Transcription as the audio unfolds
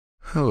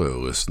Hello,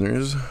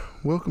 listeners.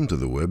 Welcome to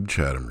the Webb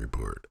Chatham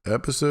Report,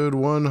 episode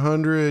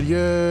 100.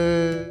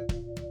 Yay!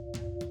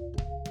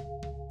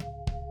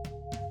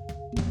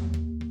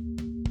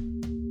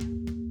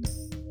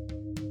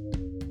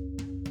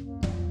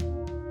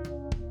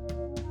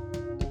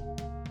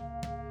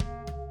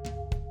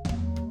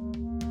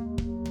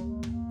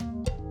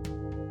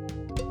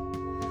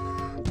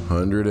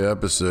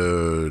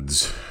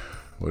 Episodes.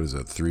 What is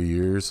that, 3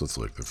 years? Let's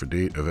look for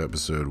date of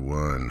episode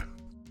 1.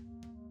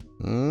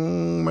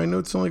 My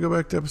notes only go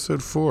back to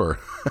episode 4.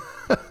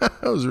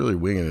 I was really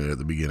winging it at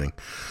the beginning.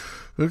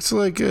 Looks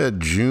like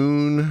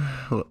June,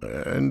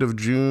 end of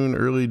June,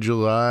 early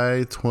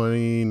July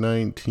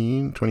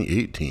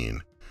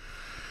 2018.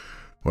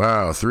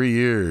 Wow, 3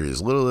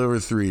 years, a little over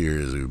 3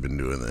 years we've been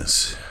doing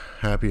this.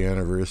 Happy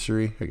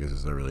anniversary. I guess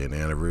it's not really an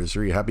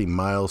anniversary. Happy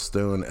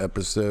milestone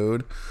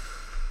episode.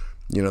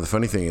 You know, the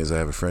funny thing is I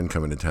have a friend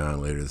coming to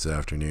town later this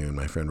afternoon.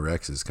 My friend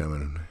Rex is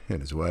coming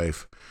and his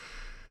wife.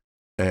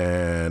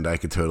 And I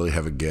could totally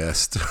have a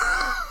guest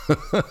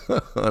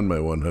on my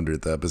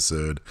 100th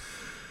episode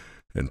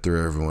and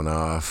throw everyone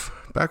off.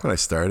 Back when I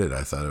started,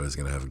 I thought I was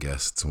going to have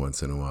guests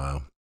once in a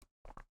while.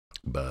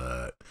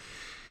 But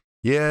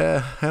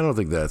yeah, I don't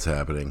think that's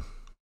happening.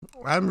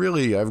 I've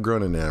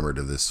grown enamored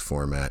of this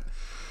format.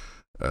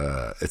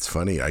 It's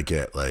funny, I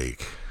get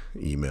like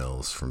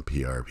emails from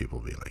PR people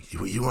being like,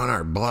 you want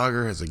our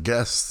blogger as a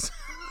guest?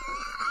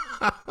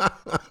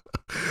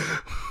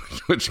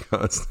 Which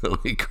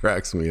constantly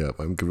cracks me up.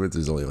 I'm convinced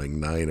there's only like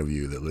 9 of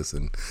you that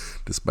listen,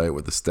 despite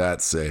what the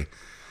stats say.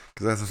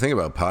 Because that's the thing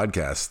about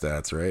podcast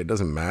stats, right? It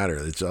doesn't matter.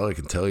 It's all I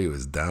can tell you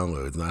is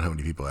downloads, not how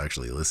many people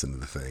actually listen to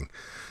the thing.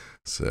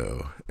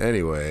 So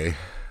anyway,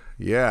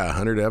 yeah,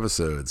 100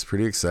 episodes.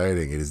 Pretty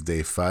exciting. It is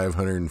day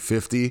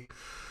 550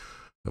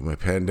 of my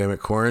pandemic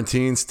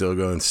quarantine. Still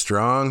going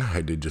strong.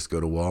 I did just go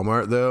to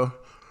Walmart, though,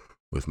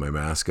 with my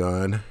mask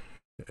on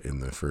in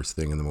the first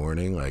thing in the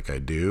morning, like I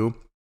do.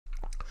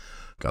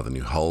 Got the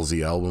new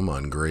Halsey album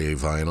on gray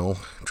vinyl,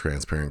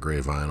 transparent gray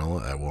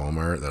vinyl at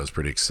Walmart. That was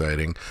pretty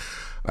exciting.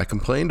 I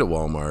complained to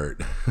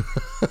Walmart.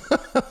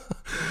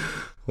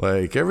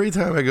 Like every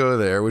time I go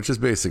there, which is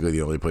basically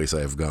the only place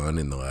I've gone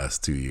in the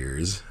last 2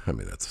 years. I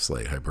mean, that's a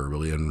slight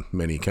hyperbole on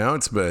many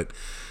counts, but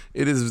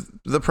it is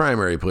the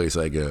primary place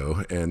I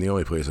go and the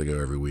only place I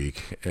go every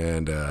week.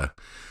 And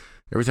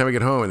every time I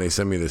get home and they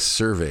send me this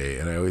survey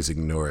and I always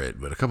ignore it.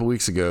 But a couple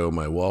weeks ago,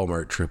 my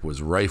Walmart trip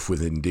was rife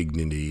with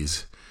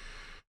indignities.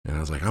 And I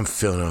was like, I'm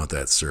filling out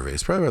that survey.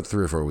 It's probably about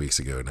 3 or 4 weeks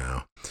ago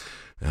now.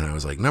 And I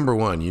was like, number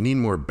one, you need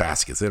more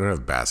baskets. They don't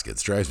have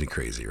baskets. Drives me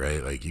crazy,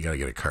 right? Like, you got to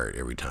get a cart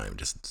every time.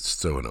 Just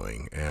so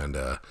annoying. And,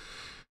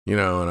 and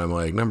I'm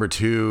like, number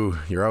 2,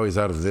 you're always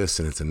out of this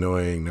and it's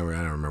annoying. I don't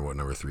remember what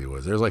number 3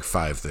 was. There's like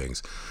 5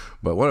 things.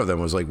 But one of them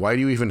was like, why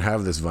do you even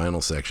have this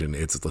vinyl section?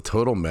 It's a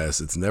total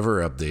mess. It's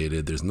never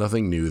updated. There's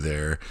nothing new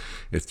there.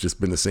 It's just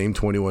been the same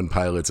 21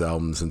 Pilots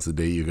album since the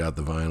day you got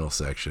the vinyl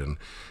section.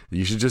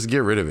 You should just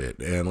get rid of it.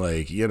 And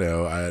like, at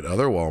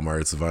other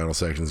Walmarts, the vinyl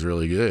section's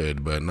really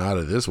good, but not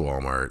at this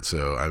Walmart.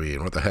 So, I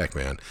mean, what the heck,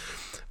 man?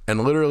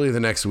 And literally the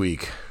next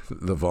week,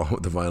 the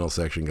vinyl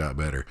section got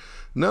better.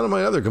 None of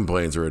my other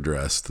complaints were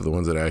addressed, the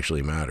ones that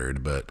actually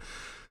mattered, but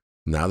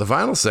now the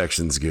vinyl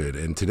section's good.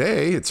 And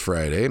today, it's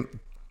Friday,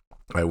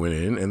 I went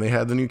in and they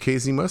had the new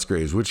Kacey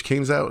Musgraves, which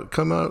came out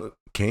today.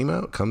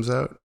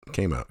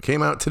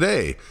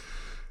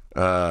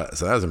 So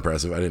that was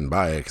impressive. I didn't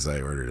buy it because I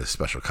ordered a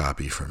special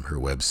copy from her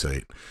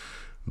website.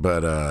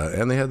 But,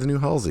 and they had the new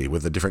Halsey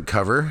with a different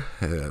cover.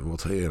 We'll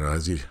tell you,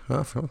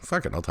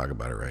 fuck it, I'll talk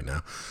about it right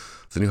now.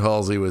 The new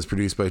Halsey was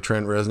produced by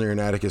Trent Reznor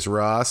and Atticus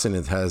Ross, and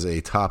it has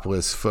a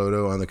topless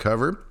photo on the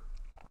cover,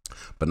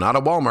 but not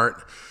at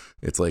Walmart.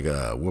 It's like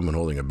a woman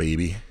holding a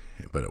baby.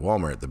 But at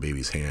Walmart, the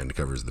baby's hand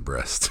covers the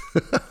breast.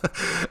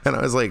 And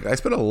I was like, I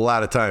spent a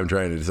lot of time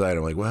trying to decide.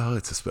 I'm like, well,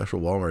 it's a special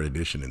Walmart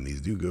edition, and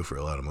these do go for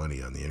a lot of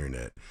money on the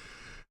internet.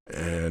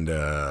 And,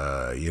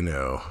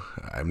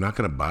 I'm not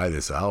going to buy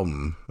this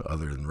album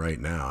other than right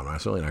now. I'm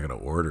certainly not going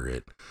to order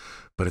it.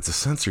 But it's a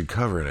censored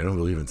cover, and I don't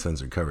believe in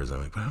censored covers.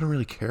 I'm like, but I don't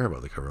really care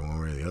about the cover one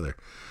way or the other.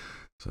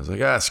 So I was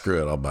like,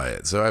 screw it, I'll buy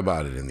it. So I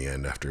bought it in the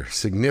end after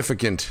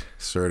significant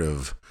sort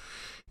of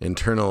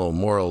internal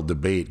moral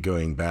debate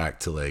going back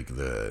to like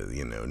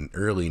the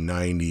early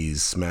 90s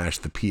Smash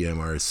the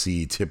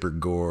PMRC Tipper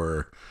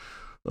Gore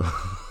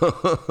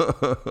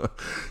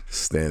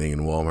standing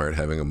in Walmart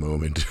having a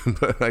moment.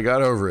 But I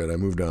got over it. I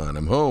moved on.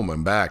 I'm home.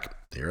 I'm back.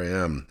 Here I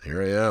am.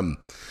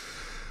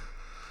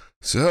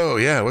 So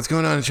yeah, what's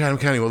going on in Chatham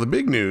County? Well, the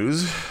big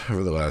news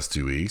over the last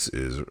 2 weeks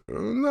is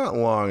not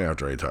long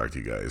after I talked to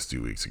you guys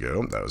 2 weeks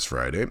ago. That was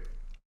Friday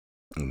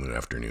in the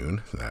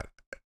afternoon. That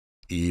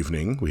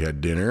evening we had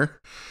dinner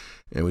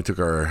and we took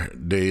our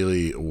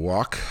daily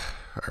walk.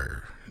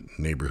 Our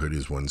neighborhood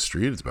is one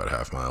street. It's about a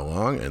half mile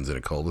long, ends in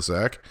a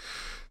cul-de-sac.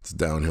 It's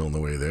downhill on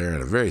the way there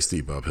and a very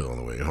steep uphill on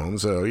the way home.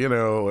 So, you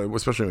know,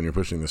 especially when you're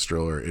pushing the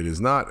stroller, it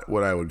is not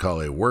what I would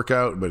call a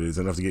workout, but it is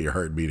enough to get your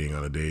heart beating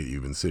on a day that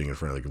you've been sitting in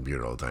front of the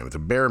computer all the time. It's a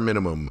bare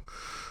minimum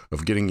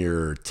of getting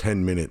your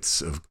 10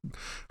 minutes of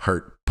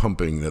heart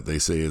pumping that they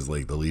say is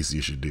like the least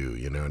you should do.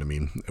 You know what I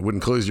mean? I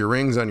wouldn't close your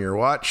rings on your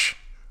watch.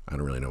 I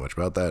don't really know much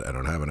about that. I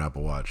don't have an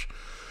Apple Watch.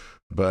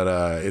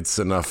 But it's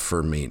enough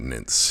for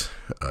maintenance.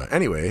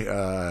 Anyway,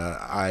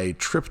 I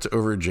tripped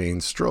over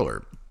Jane's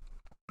stroller.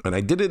 And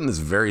I did it in this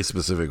very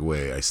specific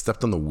way. I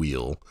stepped on the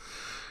wheel,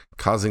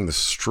 causing the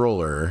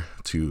stroller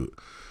to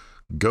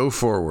go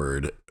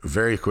forward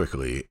very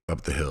quickly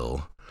up the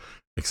hill,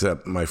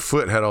 except my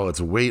foot had all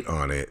its weight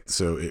on it.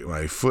 So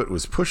my foot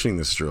was pushing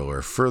the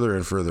stroller further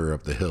and further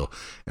up the hill.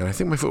 And I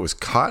think my foot was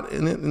caught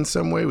in it in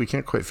some way. We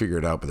can't quite figure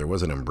it out, but there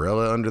was an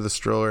umbrella under the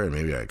stroller, and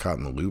maybe I got caught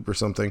in the loop or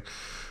something.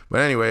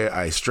 But anyway,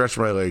 I stretched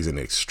my legs an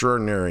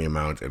extraordinary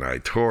amount, and I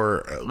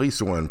tore at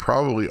least one,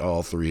 probably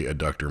all three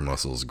adductor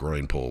muscles,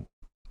 groin pull.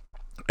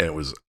 And it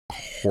was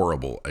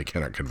horrible. I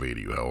cannot convey to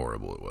you how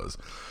horrible it was.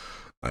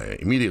 I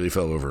immediately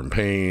fell over in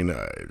pain.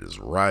 I just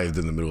writhed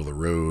in the middle of the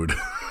road.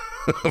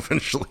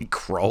 Eventually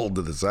crawled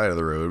to the side of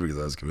the road because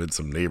I was convinced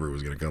some neighbor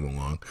was going to come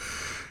along.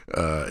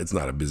 It's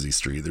not a busy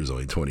street. There's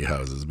only 20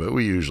 houses, but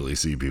we usually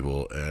see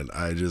people. And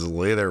I just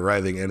lay there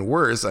writhing. And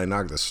worse, I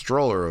knocked the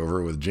stroller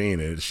over with Jane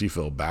in it. She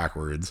fell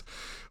backwards.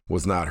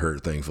 Was not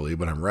hurt, thankfully,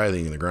 but I'm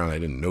writhing in the ground. I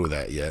didn't know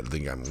that yet. I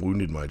think I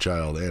wounded my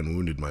child and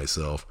wounded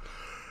myself.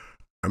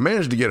 I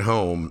managed to get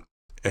home,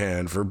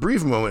 and for a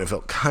brief moment, it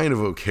felt kind of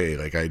okay.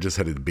 Like I just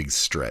had a big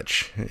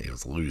stretch. It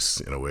was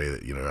loose in a way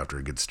that, you know, after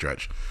a good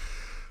stretch.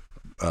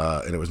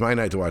 And it was my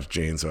night to watch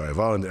Jane, so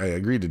I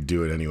agreed to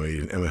do it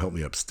anyway. Emma helped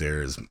me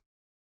upstairs.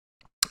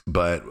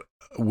 But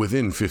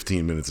within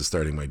 15 minutes of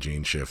starting my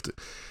Jane shift,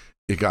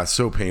 it got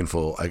so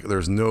painful. There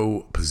was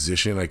no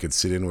position I could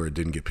sit in where it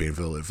didn't get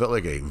painful. It felt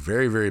like a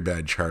very, very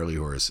bad Charlie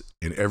horse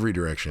in every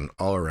direction,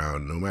 all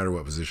around, no matter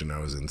what position I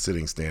was in,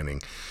 sitting,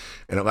 standing.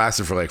 And it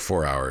lasted for like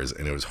 4 hours,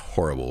 and it was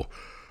horrible.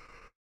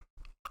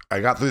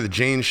 I got through the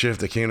Jane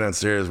shift. I came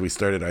downstairs. We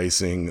started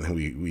icing.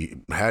 We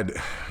had,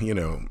 you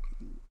know,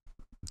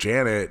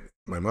 Janet,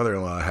 my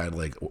mother-in-law, had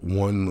like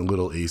one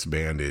little ace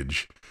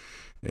bandage.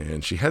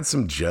 And she had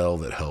some gel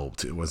that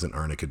helped. It wasn't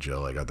arnica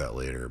gel. I got that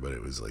later, but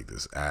it was like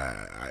this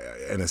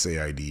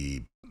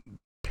NSAID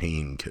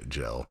pain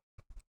gel.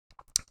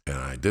 And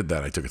I did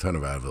that. I took a ton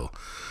of Advil.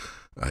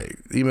 I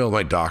emailed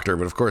my doctor,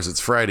 but of course it's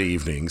Friday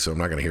evening, so I'm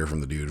not going to hear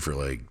from the dude for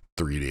like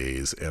 3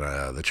 days.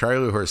 And the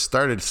Charlie horse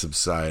started to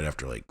subside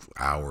after like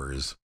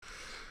hours.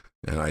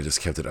 And I just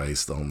kept it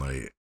iced all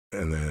night.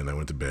 And then I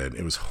went to bed.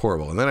 It was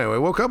horrible. And then I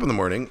woke up in the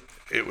morning.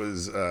 It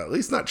was at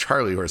least not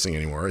Charlie horsing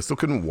anymore. I still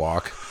couldn't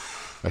walk.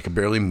 I could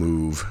barely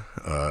move.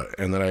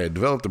 And then I had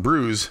developed a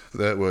bruise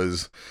that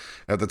was,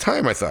 at the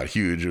time, I thought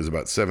huge. It was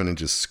about 7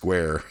 inches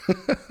square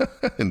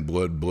and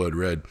blood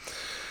red.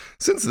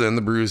 Since then,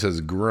 the bruise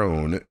has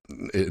grown.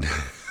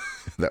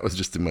 That was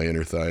just in my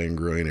inner thigh and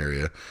groin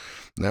area.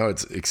 Now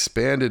it's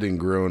expanded and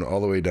grown all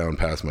the way down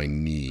past my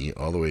knee,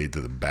 all the way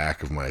to the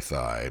back of my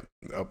thigh,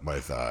 up my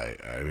thigh.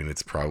 I mean,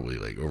 it's probably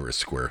like over a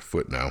square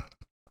foot now.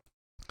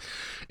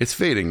 It's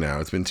fading now.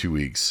 It's been 2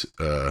 weeks.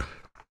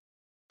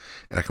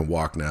 And I can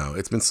walk now.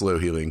 It's been slow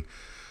healing.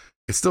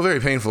 It's still very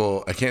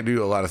painful. I can't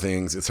do a lot of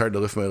things. It's hard to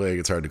lift my leg.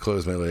 It's hard to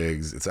close my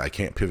legs. I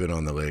can't pivot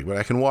on the leg, but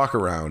I can walk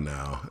around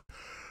now.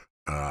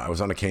 I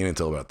was on a cane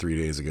until about 3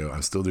 days ago.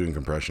 I'm still doing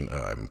compression.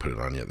 I haven't put it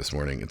on yet this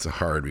morning. It's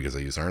hard because I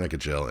use arnica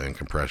gel and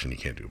compression. You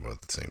can't do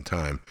both at the same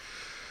time.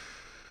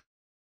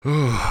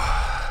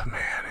 Oh,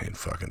 man, it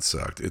fucking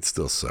sucked. It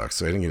still sucks.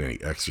 So I didn't get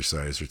any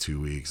exercise for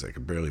 2 weeks. I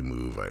could barely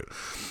move. I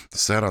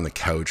sat on the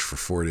couch for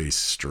 4 days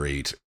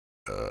straight.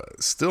 I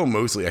still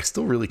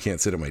really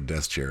can't sit at my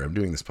desk chair. I'm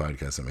doing this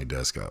podcast at my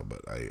desk, but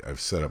I've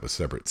set up a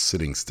separate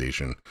sitting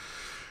station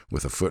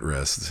with a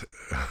footrest.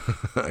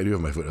 I do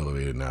have my foot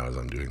elevated now as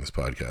I'm doing this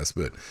podcast,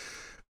 but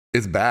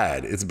it's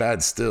bad. It's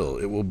bad still.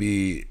 It will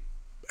be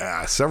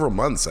several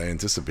months, I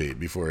anticipate,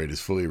 before it is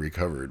fully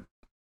recovered.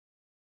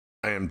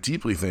 I am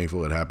deeply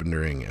thankful it happened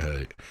during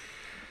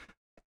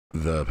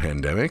the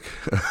pandemic.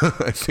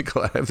 I think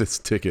I'll have this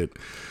ticket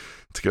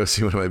to go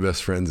see one of my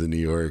best friends in New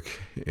York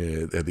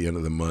at the end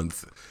of the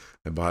month.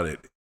 I bought it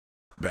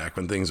back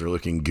when things were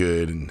looking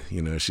good. And,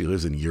 you know, she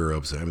lives in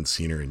Europe, so I haven't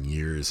seen her in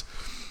years.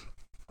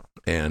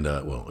 And,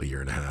 a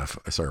year and a half.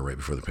 I saw her right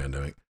before the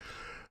pandemic.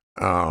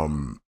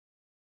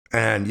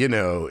 And, you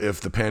know,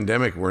 if the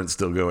pandemic weren't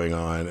still going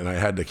on and I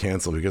had to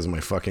cancel because of my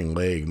fucking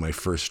leg, my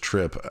first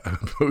trip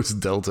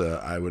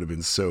post-Delta, I would have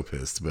been so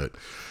pissed. But,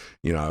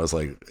 you know,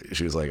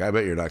 she was like, I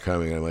bet you're not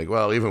coming. And I'm like,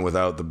 well, even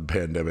without the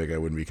pandemic, I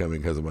wouldn't be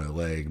coming because of my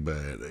leg.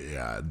 But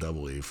yeah,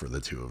 doubly for the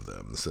two of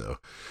them. So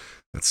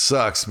that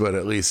sucks. But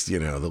at least, you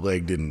know, the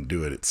leg didn't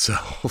do it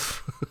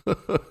itself.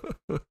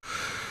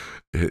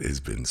 It has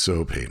been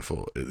so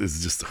painful.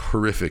 It's just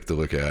horrific to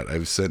look at.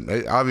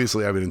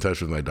 Obviously, I've been in touch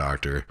with my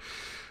doctor,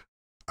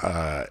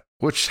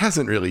 which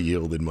hasn't really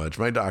yielded much.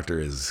 My doctor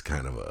is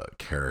kind of a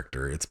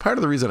character. It's part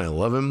of the reason I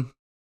love him.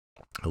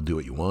 He'll do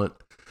what you want.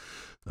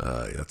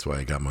 That's why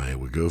I got my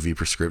Wegovy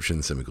prescription,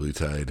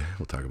 semaglutide.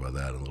 We'll talk about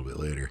that a little bit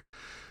later.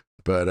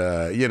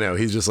 But,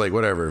 he's just like,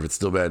 whatever. If it's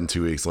still bad in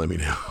 2 weeks, let me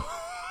know.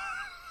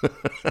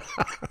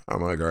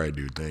 I'm like, all right,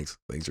 dude, thanks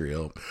for your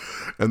help.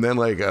 And then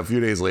like a few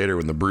days later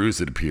when the bruise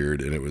had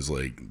appeared, and it was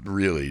like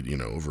really,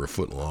 over a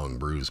foot long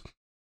bruise,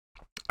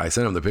 I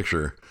sent him the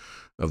picture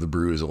of the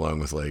bruise along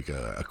with like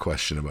a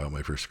question about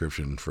my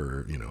prescription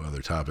for,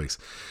 other topics.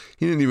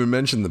 He didn't even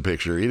mention the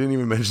picture. He didn't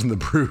even mention the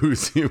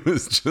bruise. He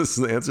was just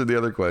answered the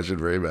other question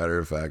very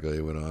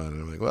matter-of-factly. Went on,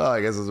 and I'm like, well,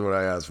 I guess that's what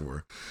I asked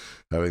for,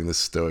 having this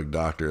stoic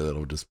doctor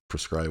that'll just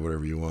prescribe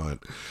whatever you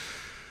want.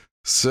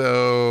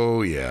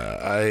 So, yeah,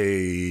 I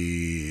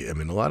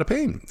am in a lot of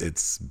pain.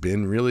 It's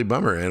been really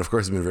bummer. And, of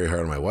course, it's been very hard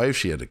on my wife.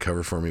 She had to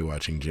cover for me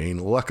watching Jane.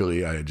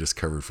 Luckily, I had just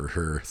covered for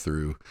her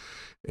through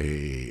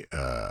a,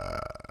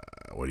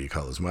 what do you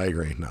call this,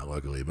 migraine? Not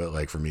luckily, but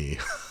like for me,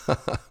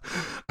 I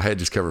had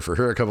just covered for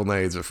her a couple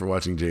nights for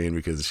watching Jane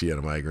because she had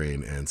a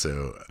migraine. And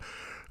so,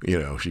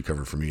 she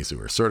covered for me. So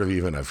we're sort of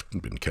even. I've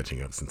been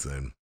catching up since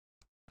then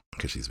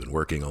because she's been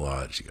working a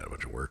lot. She got a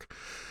bunch of work.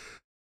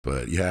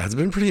 But yeah, it's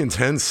been pretty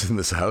intense in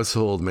this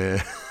household,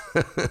 man.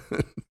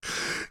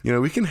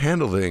 We can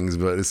handle things,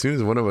 but as soon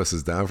as one of us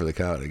is down for the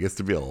count, it gets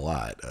to be a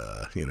lot.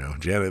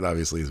 Janet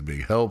obviously is a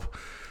big help,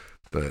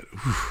 but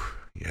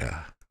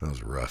yeah, that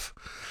was rough.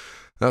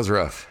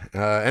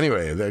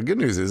 Anyway, the good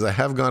news is I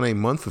have gone a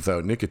month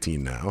without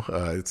nicotine now.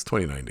 It's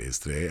 29 days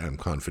today. I'm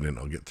confident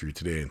I'll get through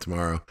today and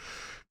tomorrow.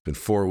 It's been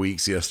 4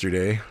 weeks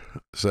yesterday.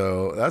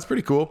 So that's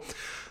pretty cool.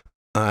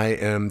 I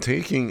am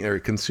taking or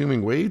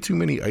consuming way too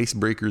many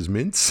Icebreakers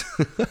mints,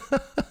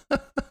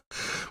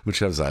 which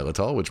have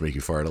xylitol, which make you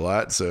fart a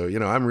lot. So,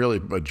 I'm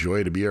really a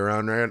joy to be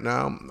around right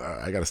now.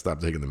 I got to stop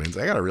taking the mints.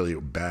 I got a really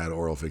bad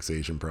oral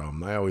fixation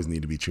problem. I always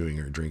need to be chewing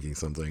or drinking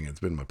something. It's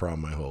been my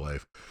problem my whole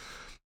life.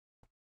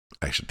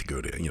 I should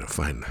go to,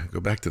 go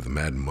back to the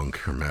Mad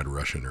Monk or Mad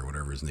Russian or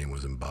whatever his name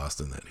was in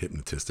Boston, that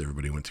hypnotist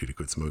everybody went to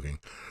quit smoking.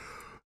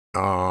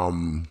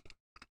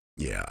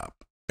 Yeah.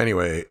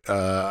 Anyway,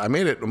 I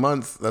made it a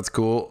month. That's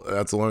cool.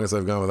 That's the longest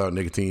I've gone without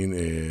nicotine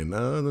in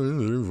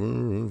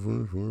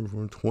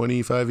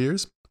 25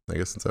 years. I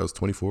guess since I was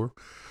 24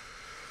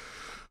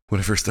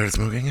 when I first started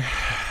smoking.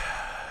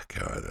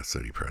 God, that's so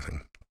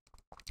depressing.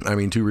 I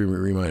mean, to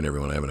remind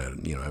everyone, I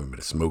haven't been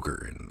a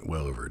smoker in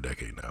well over a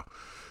decade now.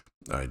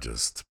 I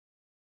just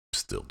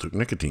still took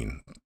nicotine.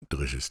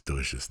 Delicious,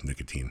 delicious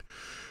nicotine.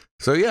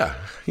 So yeah,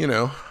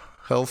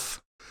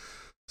 health.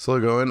 Slow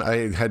going.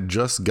 I had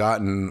just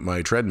gotten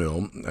my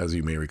treadmill, as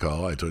you may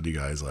recall. I told you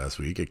guys last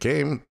week. It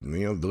came,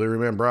 the delivery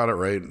man brought it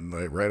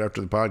right after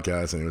the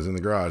podcast, and it was in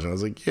the garage. And I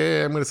was like,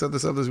 yeah, I'm going to set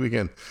this up this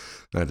weekend.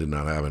 That did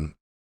not happen.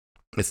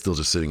 It's still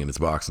just sitting in its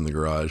box in the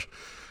garage.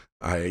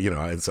 I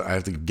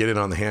have to get it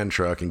on the hand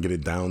truck and get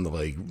it down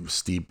the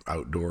steep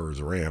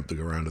outdoors ramp to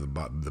go around to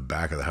the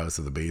back of the house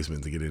to the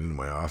basement to get it into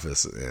my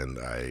office. And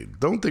I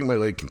don't think my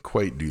leg can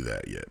quite do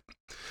that yet.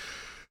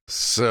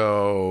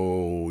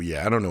 So,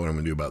 yeah, I don't know what I'm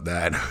going to do about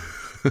that.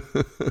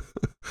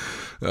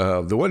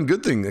 A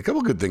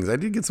couple good things. I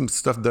did get some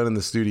stuff done in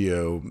the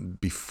studio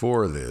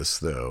before this,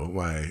 though.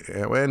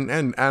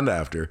 And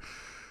after.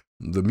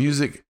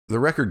 The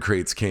record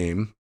crates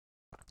came.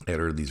 I had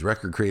ordered these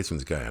record crates from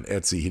this guy on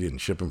Etsy. He didn't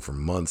ship them for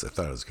months.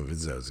 I was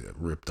convinced I was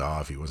ripped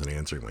off. He wasn't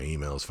answering my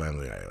emails.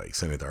 Finally, I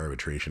sent it to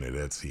arbitration at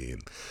Etsy,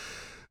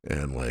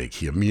 and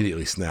he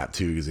immediately snapped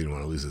too because he didn't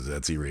want to lose his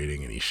Etsy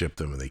rating, and he shipped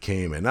them, and they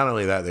came. And not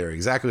only that, they're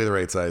exactly the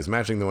right size,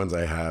 matching the ones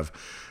I have.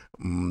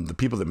 The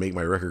people that make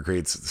my record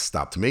crates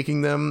stopped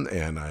making them,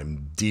 and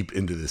I'm deep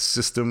into this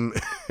system,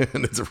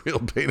 and it's a real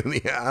pain in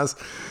the ass.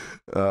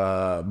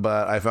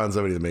 But I found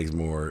somebody that makes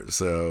more,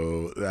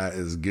 so that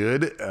is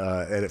good.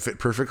 And it fit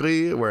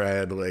perfectly where I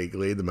had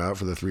laid them out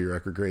for the 3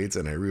 record crates,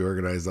 and I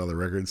reorganized all the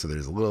records, so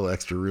there's a little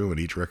extra room in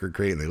each record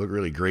crate, and they look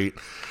really great.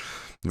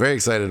 Very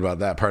excited about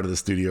that. Part of the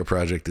studio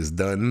project is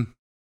done.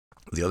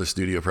 The other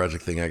studio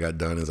project thing I got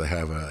done is I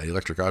have a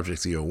Electric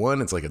Objects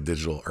EO1. It's like a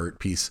digital art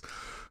piece.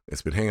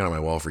 It's been hanging on my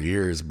wall for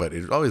years, but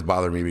it always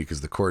bothered me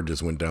because the cord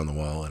just went down the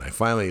wall, and I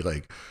finally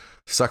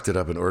sucked it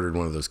up and ordered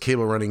one of those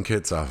cable running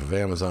kits off of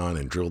Amazon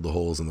and drilled the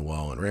holes in the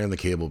wall and ran the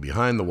cable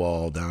behind the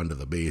wall down to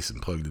the base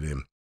and plugged it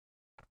in.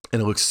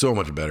 And it looks so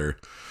much better.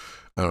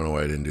 I don't know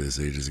why I didn't do this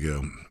ages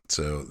ago.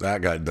 So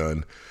that got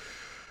done.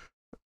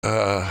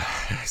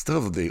 I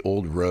still have the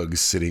old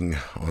rugs sitting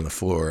on the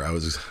floor.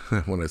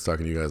 When I was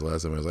talking to you guys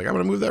last time, I was like, I'm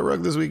going to move that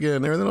rug this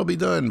weekend and then it'll be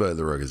done. But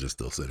the rug is just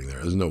still sitting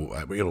there.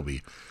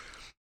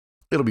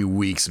 It'll be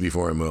weeks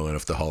before I'm well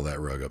enough to haul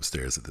that rug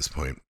upstairs at this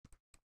point.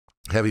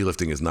 Heavy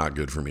lifting is not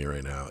good for me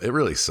right now. It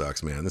really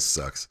sucks, man. This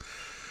sucks.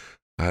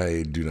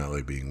 I do not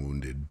like being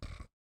wounded.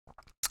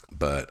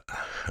 But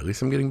at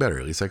least I'm getting better.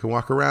 At least I can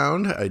walk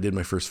around. I did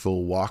my first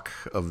full walk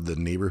of the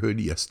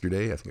neighborhood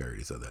yesterday. I think I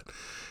already said that.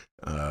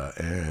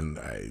 And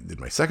I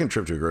did my second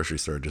trip to a grocery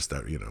store just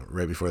out,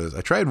 right before this.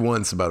 I tried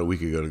once about a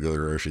week ago to go to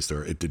the grocery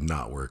store. It did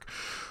not work.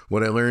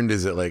 What I learned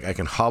is that I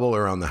can hobble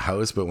around the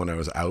house, but when I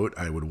was out,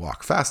 I would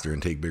walk faster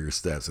and take bigger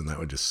steps, and that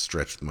would just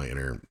stretch my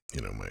inner,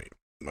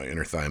 my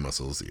inner thigh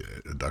muscles, the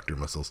adductor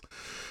muscles,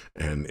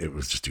 and it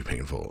was just too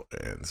painful,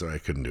 and so I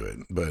couldn't do it.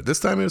 But this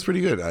time it was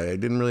pretty good. I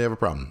didn't really have a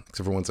problem,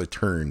 except for once I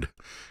turned.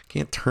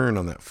 Can't turn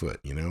on that foot,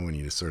 when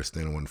you just sort of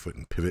stand on one foot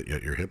and pivot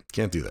at your hip.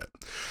 Can't do that.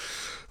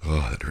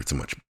 Oh, that hurts so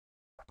much.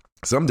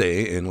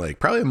 Someday, in like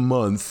probably a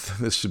month,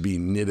 this should be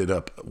knitted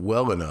up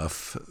well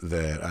enough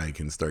that I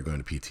can start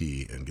going to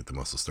PT and get the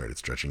muscles started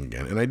stretching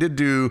again. And I did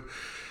do,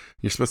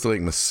 you're supposed to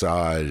like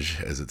massage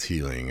as it's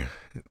healing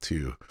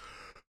to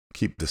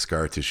keep the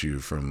scar tissue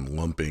from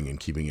lumping and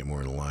keeping it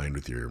more in line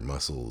with your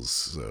muscles.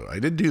 So I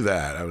did do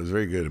that. I was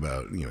very good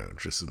about,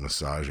 just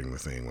massaging the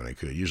thing when I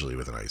could, usually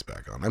with an ice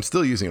pack on. I'm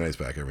still using an ice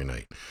pack every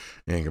night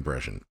and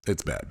compression.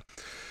 It's bad.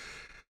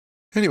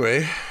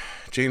 Anyway,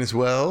 Jane is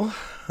well.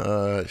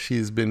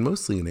 She's been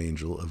mostly an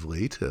angel of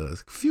late. A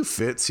few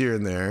fits here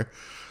and there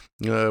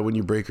when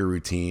you break her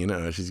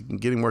routine. She's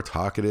getting more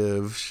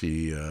talkative.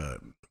 She's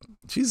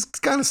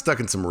kind of stuck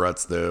in some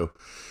ruts, though.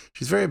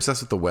 She's very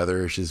obsessed with the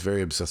weather. She's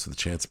very obsessed with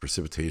the chance of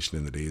precipitation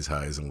in the day's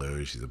highs and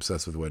lows. She's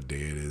obsessed with what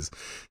day it is.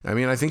 I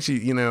mean, I think she,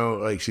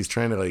 she's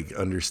trying to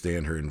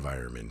understand her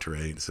environment,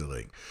 right? So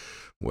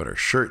what our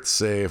shirts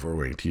say, if we're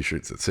wearing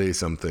t-shirts that say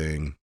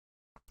something,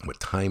 what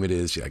time it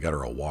is. I got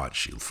her a watch.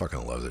 She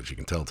fucking loves it. She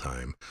can tell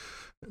time.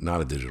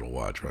 Not a digital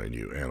watch, mind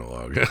you,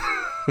 analog.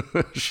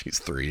 She's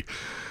 3.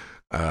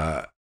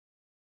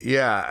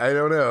 Yeah, I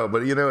don't know,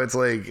 but it's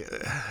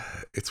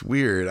it's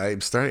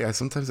weird.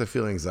 Sometimes I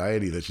feel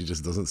anxiety that she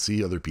just doesn't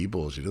see other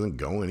people. She doesn't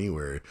go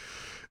anywhere.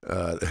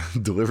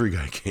 Delivery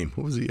guy came.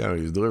 What was he? I don't know,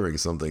 he was delivering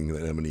something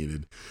that Emma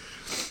needed.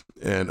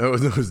 And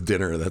it was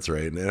dinner. That's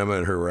right. And Emma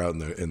and her were out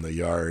in the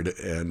yard,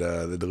 and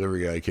the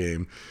delivery guy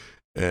came,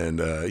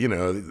 and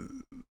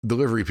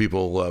delivery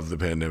people love the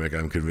pandemic,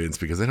 I'm convinced,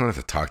 because they don't have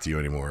to talk to you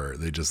anymore.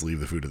 They just leave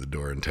the food at the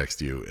door and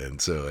text you. And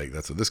so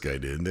that's what this guy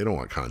did. They don't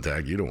want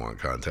contact. You don't want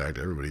contact.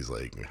 Everybody's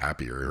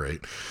happier, right?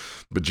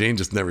 But Jane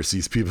just never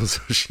sees people. So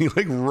she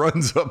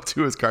runs up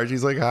to his car.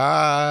 She's like,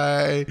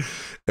 hi.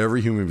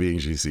 Every human being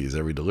she sees,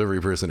 every delivery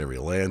person, every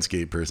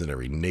landscape person,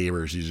 every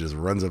neighbor, she just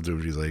runs up to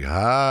him. She's like,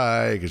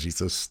 hi. Because she's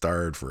so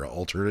starved for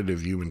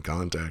alternative human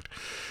contact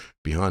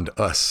beyond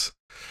us.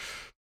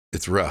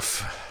 It's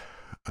rough.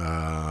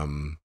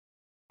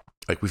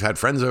 We've had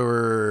friends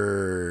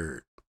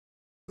over,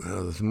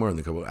 more than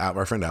a couple.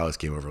 Our friend Alice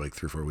came over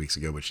 3 or 4 weeks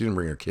ago, but she didn't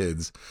bring her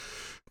kids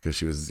because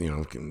she was,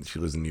 she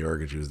lives in New York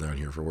and she was down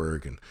here for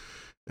work. And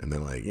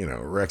then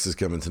Rex is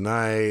coming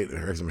tonight.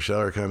 Rex and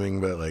Michelle are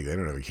coming, but they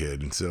don't have a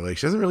kid. And so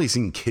she hasn't really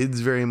seen kids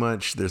very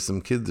much. There's some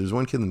kids. There's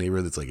one kid in the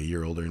neighborhood that's a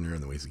year older than her.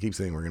 And they keep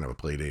saying we're going to have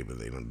a play date, but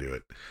they don't do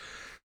it.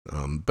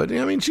 But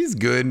she's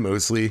good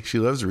mostly. She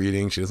loves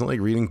reading. She doesn't like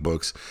reading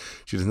books.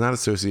 She does not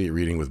associate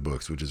reading with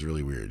books, which is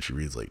really weird. She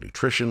reads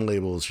nutrition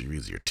labels. She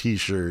reads your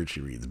t-shirt.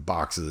 She reads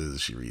boxes.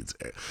 She reads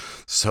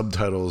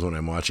subtitles when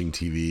I'm watching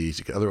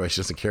TV. Otherwise, she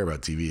doesn't care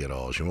about TV at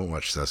all. She won't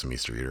watch Sesame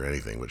Street or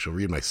anything, but she'll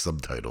read my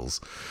subtitles.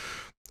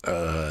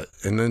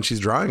 And then she's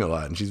drawing a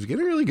lot, and she's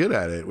getting really good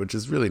at it, which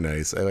is really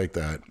nice. I like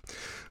that.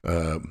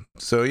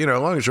 So,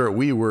 long and short,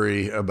 we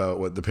worry about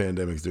what the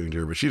pandemic's doing to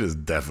her, but she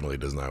definitely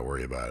does not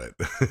worry about it.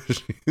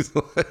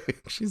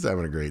 she's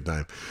having a great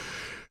time,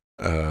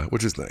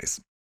 which is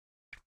nice.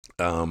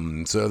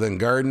 So then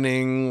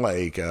gardening,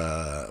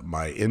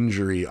 my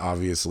injury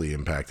obviously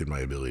impacted my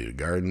ability to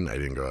garden. I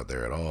didn't go out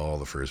there at all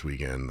the first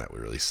weekend. That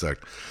really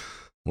sucked.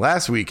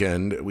 Last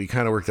weekend, we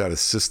kind of worked out a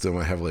system.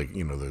 I have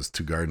those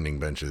 2 gardening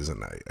benches,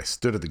 and I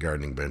stood at the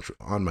gardening bench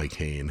on my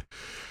cane,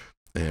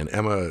 and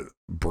Emma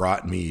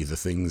brought me the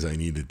things I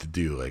needed to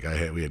do.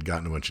 We had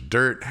gotten a bunch of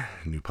dirt,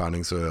 new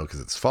potting soil, because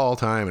it's fall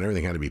time and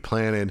everything had to be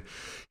planted.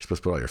 You're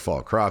supposed to put all your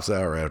fall crops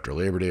out right after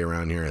Labor Day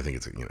around here. I think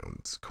it's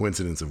it's a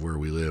coincidence of where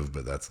we live,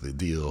 but that's the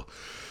deal.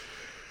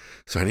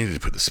 So I needed to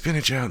put the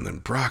spinach out, and then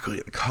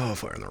broccoli and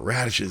cauliflower and the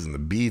radishes and the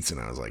beets.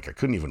 And I was I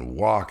couldn't even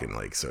walk.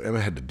 And so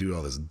Emma had to do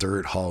all this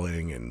dirt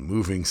hauling and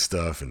moving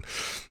stuff. And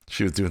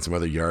she was doing some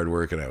other yard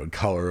work, and I would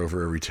call her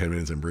over every 10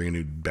 minutes and bring a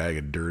new bag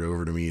of dirt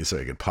over to me so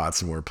I could pot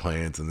some more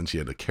plants. And then she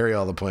had to carry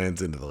all the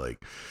plants into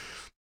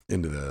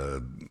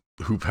the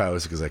hoop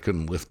house because I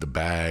couldn't lift the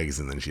bags,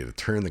 and then she had to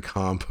turn the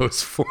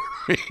compost for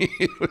me.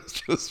 It was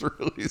just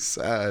really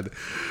sad.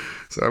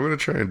 So I'm gonna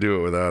try and do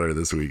it without her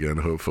this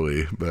weekend,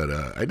 hopefully.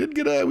 But we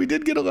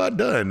did get a lot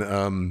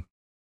done.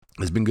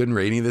 It's been good and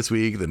rainy this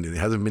week. It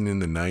hasn't been in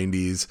the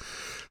 90s,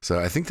 so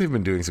I think they've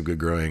been doing some good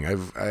growing.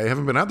 I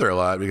haven't been out there a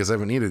lot because I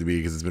haven't needed to be,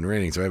 because it's been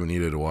raining, so I haven't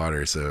needed to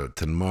water. So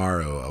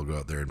tomorrow I'll go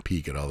out there and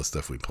peek at all the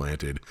stuff we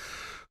planted.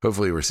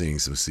 Hopefully we're seeing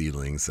some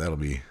seedlings. That'll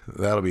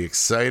be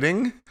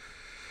exciting.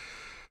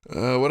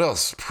 What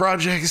else?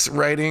 Projects,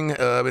 writing.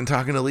 I've been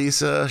talking to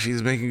Lisa.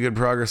 She's making good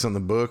progress on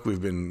the book.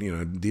 We've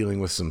been, dealing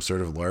with some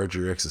sort of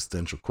larger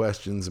existential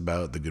questions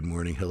about the Good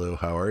Morning, Hello,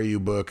 How Are You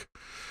book.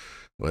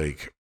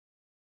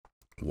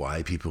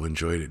 Why people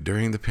enjoyed it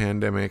during the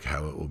pandemic,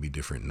 how it will be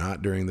different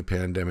not during the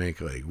pandemic,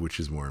 which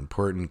is more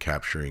important,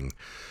 capturing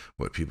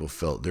what people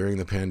felt during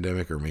the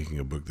pandemic, or making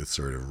a book that's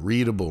sort of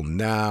readable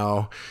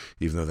now,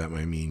 even though that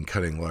might mean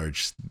cutting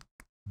large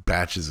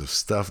batches of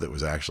stuff that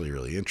was actually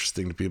really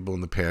interesting to people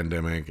in the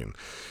pandemic. And,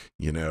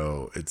 you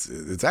know,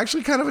 it's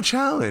actually kind of a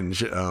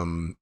challenge.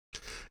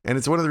 And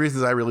it's one of the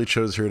reasons I really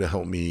chose her to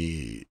help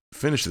me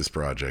finish this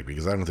project,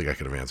 because I don't think I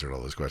could have answered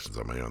all those questions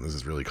on my own. This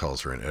is really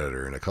calls for an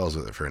editor, and it calls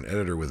for an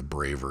editor with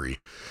bravery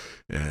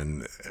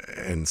and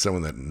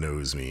someone that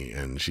knows me.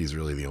 And she's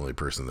really the only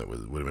person that would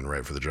have been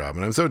right for the job.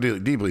 And I'm so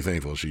deeply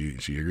thankful she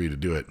agreed to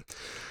do it.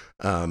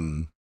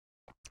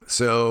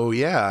 So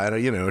yeah,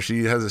 you know,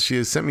 she has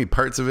sent me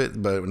parts of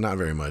it, but not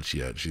very much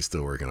yet. She's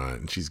still working on it,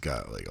 and she's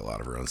got like a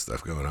lot of her own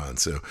stuff going on.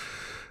 So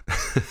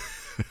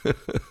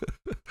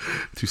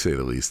to say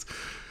the least.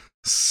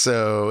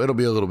 So it'll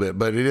be a little bit,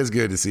 but it is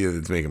good to see that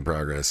it's making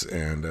progress.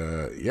 And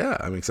yeah,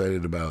 I'm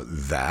excited about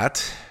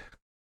that.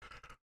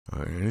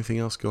 Anything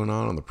else going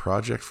on the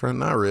project front?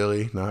 Not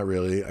really.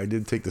 I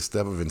did take the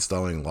step of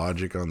installing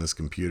Logic on this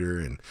computer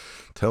and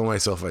tell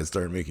myself I'd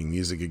start making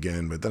music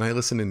again, but then I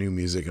listen to new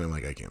music and I'm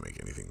like, I can't make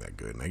anything that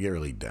good, and I get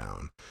really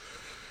down.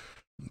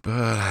 But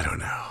I don't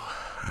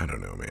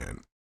know,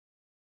 man.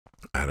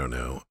 I don't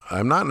know.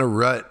 I'm not in a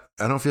rut.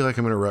 I don't feel like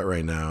I'm in a rut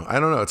right now. I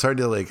don't know. It's hard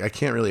to I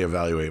can't really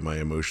evaluate my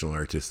emotional,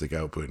 artistic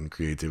output and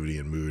creativity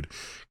and mood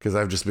because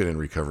I've just been in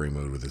recovery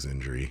mode with this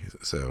injury.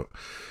 So,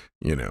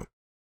 you know,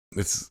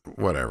 it's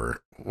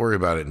whatever. Worry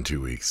about it in 2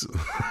 weeks.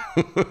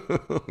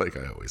 Like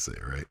I always say,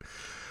 right?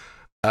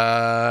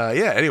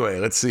 Yeah,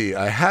 anyway, let's see.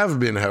 I have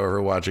been,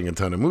 however, watching a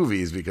ton of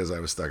movies because I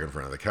was stuck in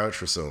front of the couch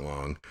for so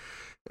long.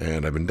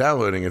 And I've been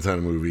downloading a ton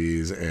of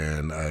movies,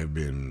 and I've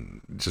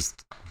been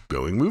just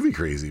going movie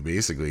crazy,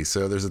 basically.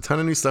 So there's a ton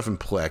of new stuff in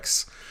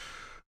Plex.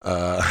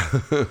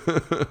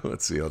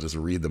 Let's see, I'll just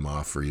read them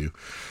off for you.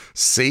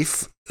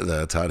 Safe,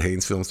 the Todd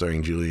Haynes film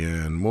starring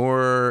Julianne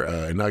Moore.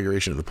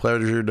 Inauguration of the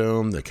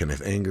Pleasuredome, the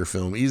Kenneth Anger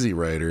film Easy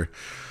Rider.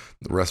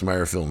 The Russ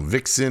Meyer film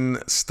Vixen,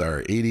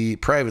 Star 80,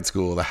 Private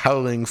School, The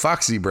Howling,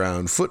 Foxy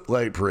Brown,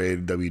 Footlight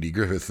Parade, W.D.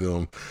 Griffith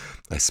film,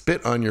 I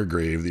Spit on Your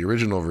Grave, the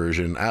original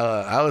version,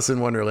 Alice in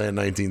Wonderland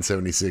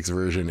 1976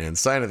 version, and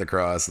Sign of the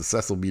Cross, the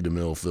Cecil B.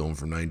 DeMille film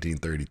from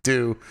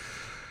 1932.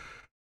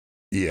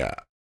 Yeah,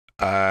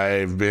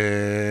 I've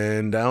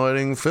been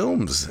downloading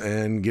films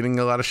and getting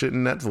a lot of shit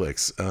in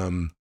Netflix.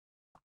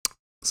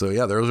 So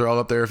yeah, those are all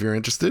up there if you're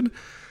interested.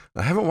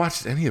 I haven't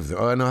watched any of them.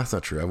 Oh, no, that's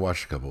not true. I've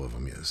watched a couple of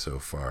them yet so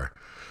far.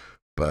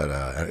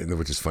 But,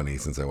 which is funny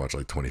since I watched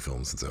like 20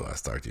 films since I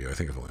last talked to you. I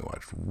think I've only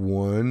watched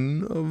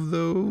one of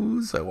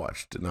those. I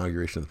watched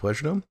Inauguration of the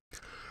Pleasuredome.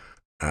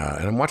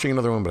 And I'm watching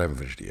another one, but I haven't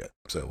finished it yet.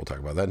 So we'll talk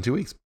about that in 2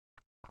 weeks.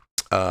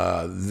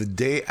 The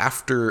day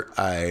after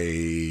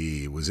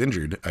I was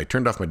injured, I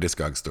turned off my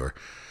Discog store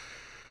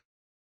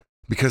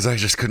because I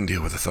just couldn't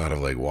deal with the thought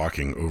of like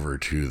walking over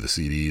to the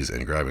CDs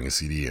and grabbing a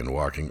CD and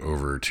walking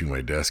over to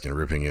my desk and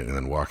ripping it and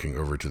then walking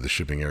over to the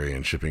shipping area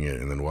and shipping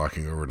it and then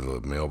walking over to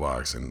the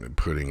mailbox and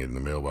putting it in the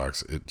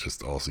mailbox. It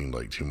just all seemed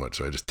like too much.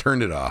 So I just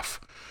turned it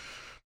off.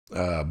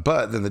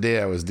 But then the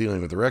day I was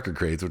dealing with the record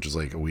crates, which was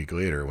like a week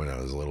later when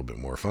I was a little bit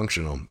more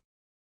functional,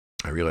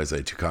 I realized I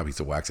had 2 copies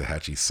of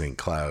Waxahatchee St.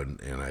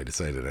 Cloud, and I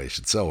decided I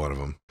should sell one of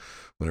them.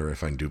 Whenever I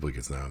find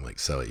duplicates now, I'm like,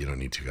 sell it. You don't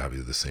need 2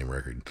 copies of the same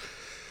record.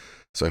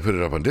 So I put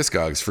it up on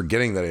Discogs,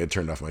 forgetting that I had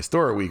turned off my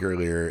store a week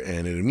earlier,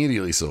 and it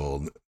immediately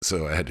sold.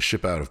 So I had to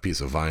ship out a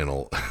piece of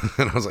vinyl.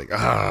 And I was like,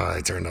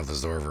 I turned off the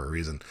store for a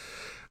reason.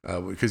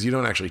 Because you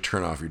don't actually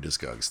turn off your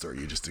Discogs store.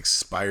 You just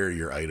expire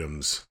your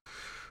items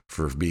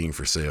for being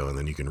for sale, and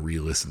then you can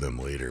relist them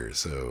later.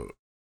 So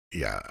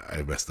yeah,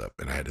 I messed up,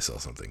 and I had to sell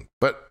something.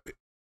 But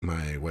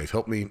my wife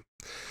helped me,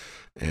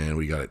 and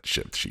we got it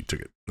shipped. She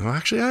took it. Well,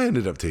 actually, I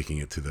ended up taking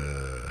it to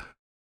the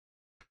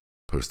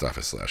post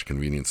office /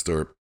 convenience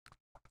store.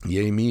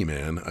 Yay me,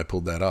 man. I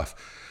pulled that off.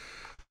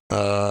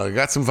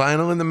 Got some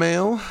vinyl in the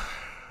mail.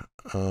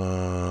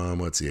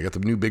 Let's see. I got the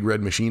new Big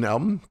Red Machine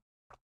album.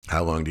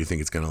 How Long Do You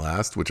Think It's Gonna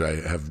Last? Which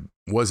I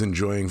was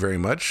enjoying very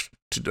much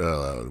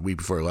the week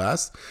before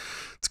last.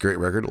 It's a great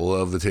record.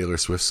 Love the Taylor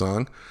Swift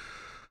song.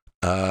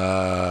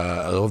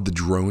 I love the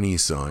Droney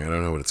song. I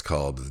don't know what it's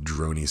called, but the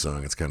Droney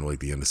song. It's kind of like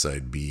the end of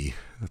side B.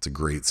 That's a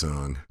great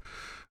song.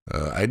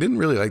 I didn't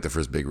really like the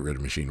first Big Red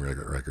Machine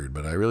record,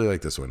 but I really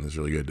like this one. It's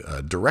really good.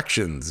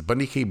 Directions,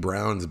 Bundy K.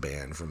 Brown's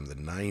band from the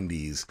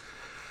 90s.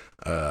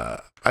 I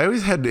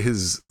always had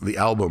the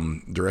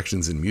album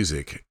Directions in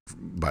Music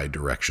by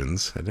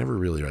Directions. I never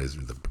really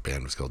realized the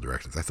band was called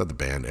Directions. I thought the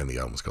band and the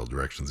album was called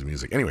Directions in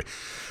Music. Anyway,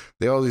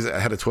 they always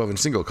had a 12-inch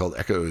single called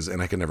Echoes,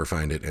 and I could never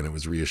find it, and it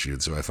was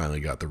reissued. So I finally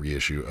got the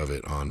reissue of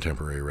it on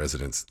temporary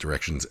residence,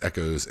 Directions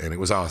Echoes, and it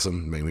was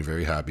awesome. It made me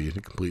very happy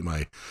to complete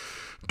my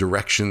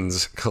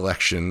Directions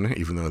collection,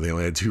 even though they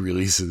only had 2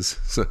 releases.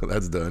 So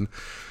that's done.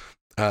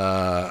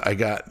 I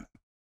got...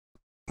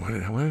 Why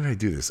did I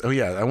do this? Oh,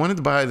 yeah. I wanted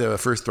to buy the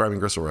first Throbbing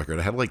Gristle record.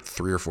 I had like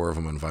 3 or 4 of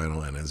them on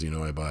vinyl. And as you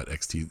know, I bought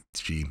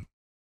XTG,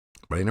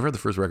 but I never had the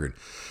first record.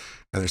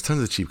 And there's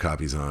tons of cheap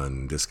copies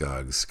on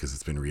Discogs because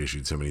it's been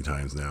reissued so many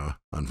times now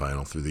on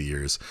vinyl through the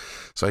years.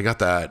 So I got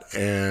that.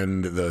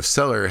 And the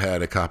seller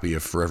had a copy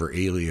of Forever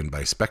Alien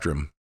by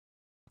Spectrum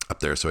up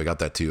there. So I got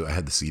that too. I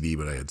had the CD,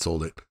 but I had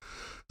sold it.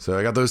 So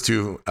I got those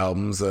two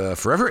albums.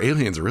 Forever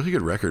Alien's a really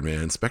good record,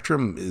 man.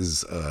 Spectrum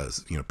is,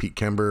 Pete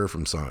Kember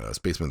from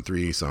Spaceman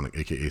 3, Sonic,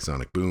 aka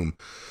Sonic Boom.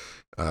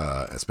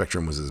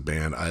 Spectrum was his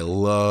band. I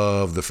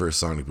love the first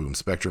Sonic Boom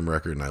Spectrum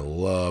record, and I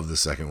love the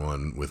second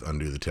one with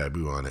Undo the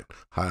Taboo on it.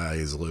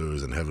 Highs,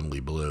 lows, and heavenly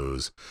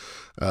blows.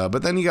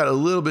 But then he got a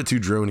little bit too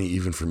droney,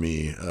 even for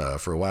me,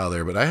 for a while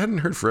there. But I hadn't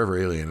heard Forever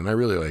Alien, and I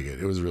really like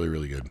it. It was really,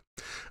 really good.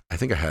 I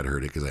think I had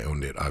heard it because I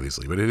owned it,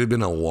 obviously, but it had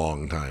been a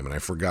long time, and I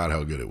forgot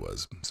how good it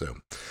was. So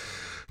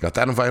got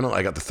that on vinyl.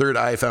 I got the Third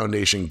Eye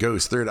Foundation,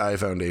 Ghost. Third Eye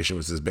Foundation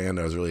was this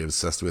band I was really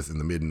obsessed with in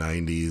the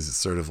mid-90s. It's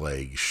sort of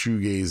like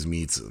shoegaze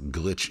meets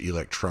glitch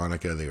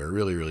electronica. They were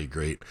really, really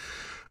great.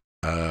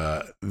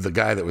 The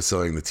guy that was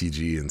selling the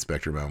TG and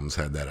Spectrum albums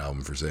had that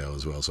album for sale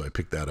as well, so I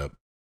picked that up.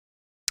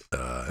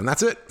 And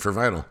that's it for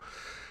vinyl.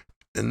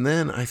 And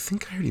then I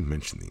think I already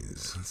mentioned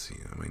these. Let's see.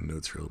 My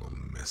notes are a little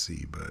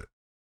messy, but...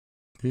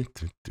 Wait,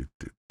 did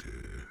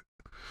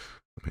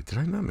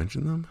I not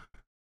mention them?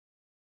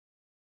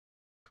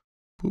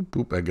 Boop,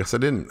 boop. I guess I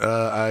didn't.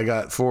 I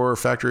got 4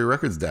 Factory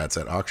Records DATs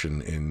at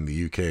auction in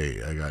the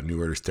UK. I got New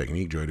Order's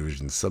Technique, Joy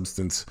Division's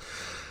Substance,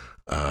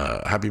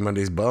 Happy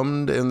Monday's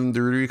Bummed, and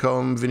the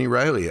Recall Vinnie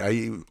Riley.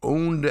 I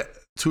owned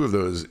 2 of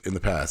those in the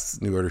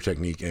past, New Order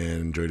Technique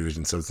and Joy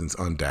Division Substance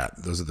on DAT.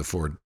 Those are the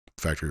 4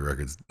 Factory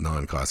Records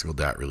non-classical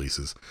DAT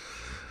releases.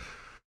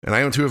 And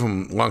I owned 2 of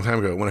them a long time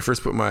ago. When I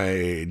first put my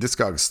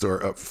Discogs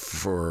store up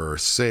for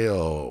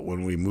sale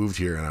when we moved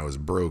here and I was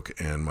broke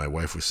and my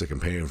wife was sick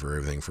and paying for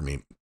everything for me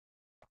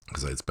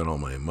because I had spent all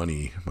my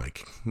money, my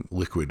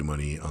liquid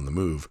money on the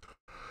move.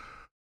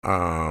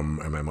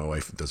 And my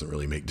wife doesn't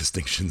really make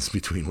distinctions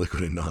between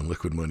liquid and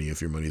non-liquid money.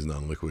 If your money's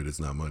non-liquid, it's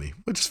not money,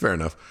 which is fair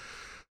enough.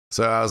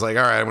 So I was like,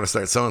 all right, I'm going to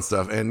start selling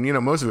stuff. And,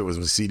 most of it was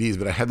CDs,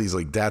 but I had these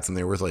like DATs and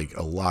they were worth like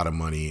a lot of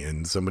money.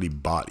 And somebody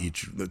bought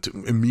each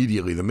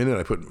immediately. The minute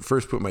I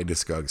first put my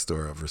Discog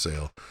store up for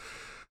sale,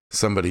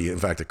 somebody, in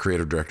fact, a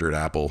creative director at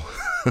Apple,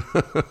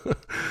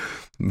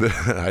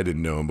 I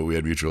didn't know him, but we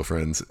had mutual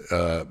friends,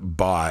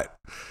 bought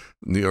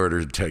New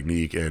Order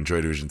Technique and Joy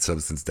Division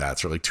Substance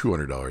DATs for like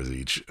 $200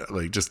 each,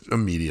 like just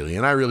immediately.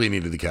 And I really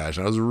needed the cash.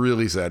 And I was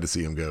really sad to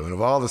see him go. And of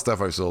all the stuff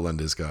I've sold on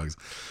Discogs,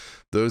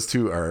 those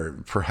 2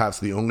 are perhaps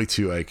the only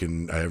 2 I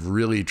have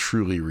really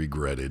truly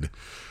regretted.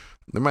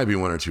 There might be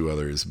 1 or 2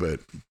 others, but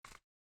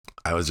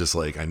I was just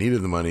like, I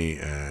needed the money,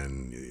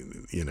 and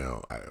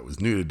I was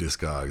new to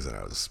Discogs, and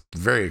I was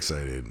very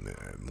excited.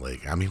 And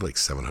like, I made like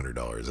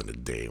 $700 in a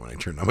day when I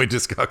turned on my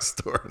Discogs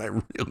store, and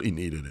I really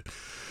needed it.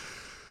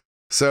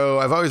 So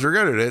I've always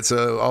regretted it.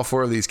 So all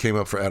 4 of these came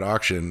up at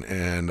auction,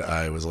 and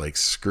I was like,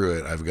 screw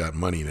it, I've got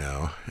money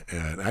now.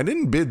 And I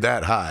didn't bid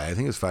that high. I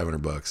think it was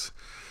 $500.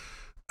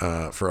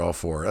 For all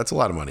 4. That's a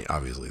lot of money,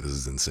 obviously. This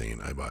is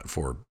insane. I bought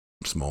 4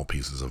 small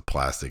pieces of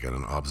plastic on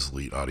an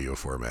obsolete audio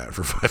format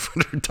for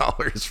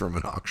 $500 from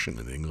an auction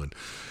in England.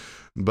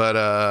 But,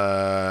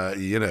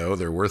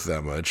 they're worth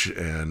that much,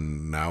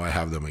 and now I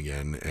have them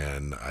again,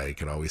 and I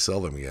can always sell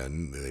them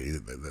again.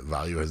 The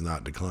value has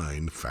not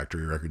declined.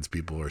 Factory Records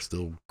people are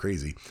still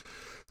crazy.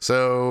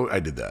 So I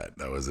did that.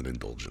 That was an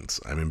indulgence.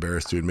 I'm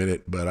embarrassed to admit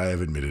it, but I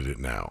have admitted it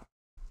now.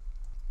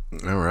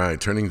 All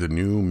right, turning to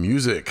new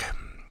music.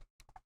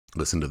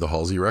 Listen to the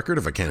Halsey record,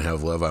 If I Can't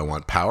Have Love, I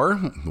Want Power,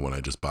 the one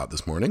I just bought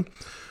this morning.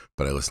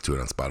 But I listened to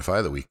it on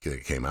Spotify the week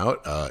it came out.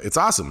 It's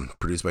awesome.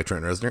 Produced by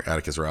Trent Reznor,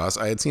 Atticus Ross.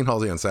 I had seen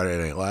Halsey on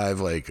Saturday Night Live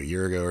like a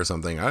year ago or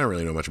something. I don't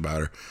really know much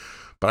about her,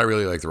 but I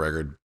really like the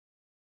record.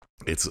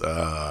 It's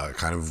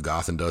kind of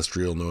goth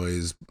industrial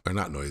noise, or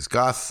not noise,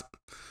 goth.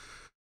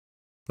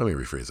 Let me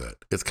rephrase that.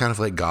 It's kind of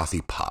like gothy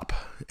pop,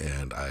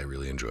 and I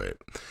really enjoy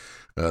it.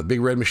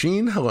 Big Red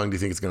Machine, How Long Do You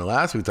Think It's Gonna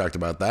Last? We talked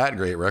about that.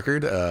 Great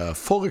record.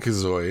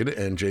 Follakzoid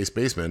and Jay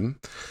Spaceman.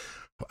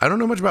 I don't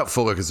know much about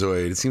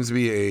Follakzoid. It seems to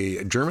be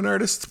a German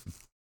artist.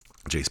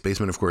 Jay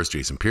Spaceman, of course,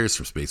 Jason Pierce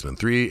from Spaceman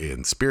 3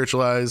 and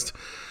Spiritualized.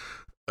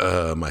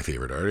 My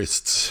favorite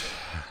artists.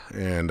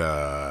 And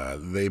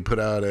they put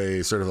out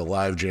a sort of a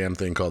live jam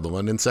thing called the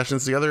London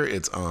Sessions together.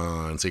 It's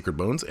on Sacred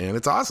Bones, and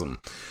it's awesome.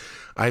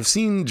 I've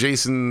seen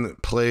Jason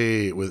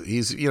play with,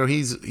 he's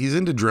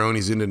into drone,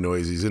 he's into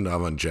noise, he's into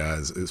avant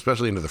jazz,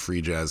 especially into the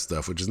free jazz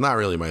stuff, which is not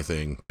really my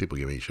thing. People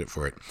give me shit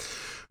for it.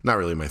 Not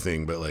really my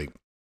thing, but like,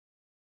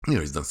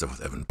 he's done stuff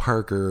with Evan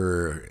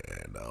Parker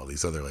and all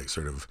these other like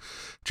sort of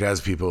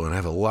jazz people. And I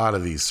have a lot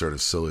of these sort of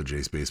solo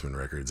Jay Spaceman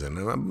records,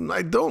 and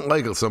I don't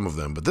like some of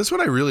them, but this one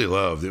I really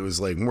loved. It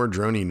was like more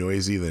drony,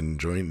 noisy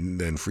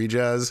than free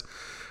jazz.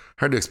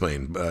 Hard to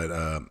explain,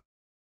 but,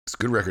 it's a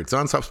good record. It's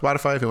on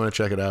Spotify if you want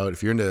to check it out.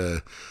 If you're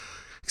into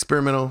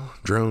experimental,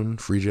 drone,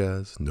 free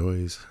jazz,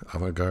 noise,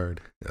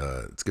 avant-garde,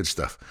 it's good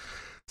stuff.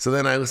 So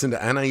then I listened to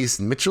Anaïs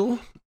and Mitchel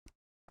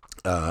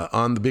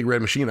on the Big Red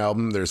Machine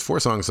album. There's 4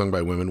 songs sung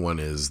by women. One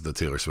is the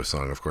Taylor Swift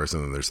song, of course,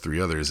 and then there's 3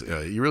 others.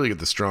 You really get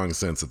the strong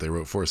sense that they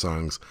wrote 4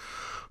 songs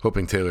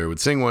hoping Taylor would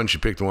sing one. She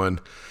picked one.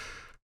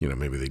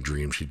 Maybe they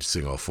dreamed she'd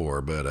sing all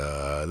 4, but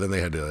then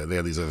they had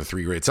these other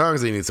 3 great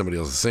songs. They need somebody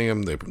else to sing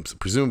them. They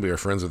presumably are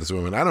friends with this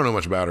woman. I don't know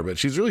much about her, but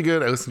she's really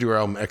good. I listened to her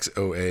album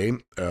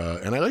XOA,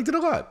 and I liked it a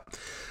lot.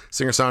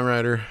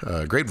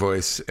 Singer-songwriter, great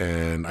voice,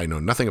 and I know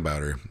nothing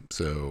about her,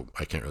 so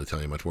I can't really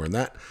tell you much more than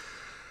that.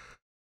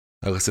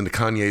 I listened to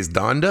Kanye's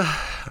Donda.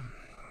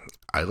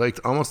 I liked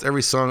almost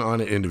every song on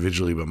it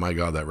individually, but my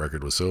God, that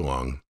record was so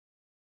long.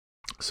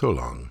 So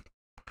long.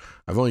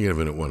 I've only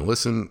given it one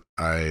listen.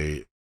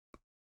 I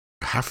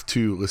have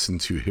to listen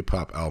to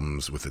hip-hop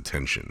albums with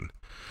attention.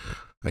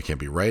 I can't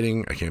be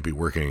writing. I can't be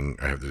working.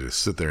 I have to just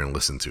sit there and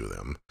listen to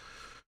them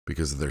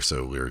because they're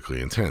so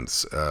lyrically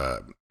intense.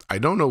 I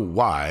don't know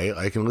why.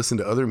 I can listen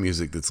to other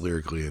music that's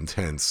lyrically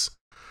intense,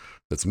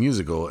 that's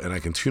musical, and I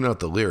can tune out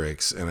the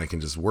lyrics and I can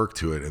just work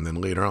to it and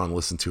then later on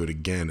listen to it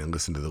again and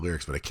listen to the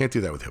lyrics, but I can't do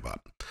that with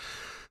hip-hop.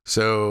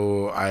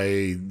 So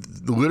I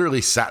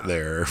literally sat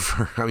there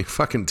for,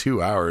 fucking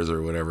 2 hours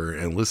or whatever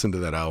and listened to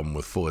that album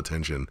with full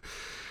attention.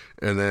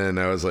 And then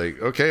I was like,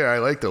 okay, I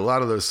liked a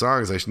lot of those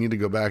songs. I should need to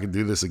go back and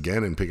do this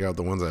again and pick out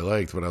the ones I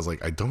liked. But I was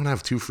like, I don't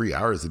have 2 free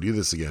hours to do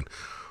this again,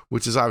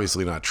 which is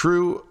obviously not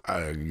true,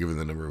 given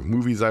the number of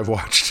movies I've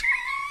watched.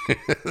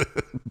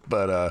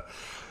 But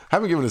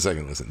haven't given it a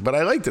second listen. But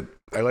I liked it.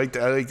 I liked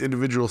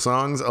individual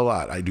songs a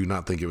lot. I do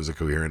not think it was a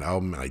coherent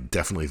album. I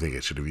definitely think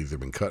it should have either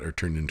been cut or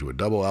turned into a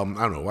double album.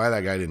 I don't know why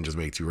that guy didn't just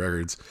make 2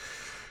 records.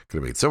 Could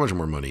have made so much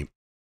more money.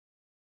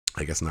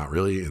 I guess not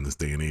really in this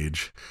day and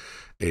age.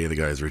 A, the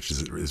guy is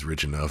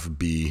rich enough.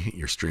 B,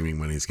 your streaming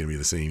money is going to be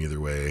the same either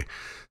way.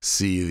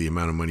 C, the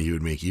amount of money he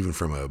would make even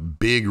from a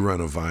big run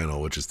of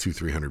vinyl, which is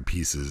 200,000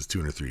 pieces,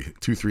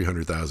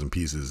 300,000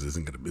 pieces,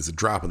 is a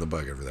drop in the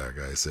bucket for that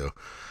guy. So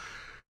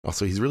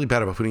also, he's really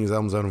bad about putting his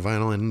albums out on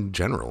vinyl in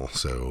general.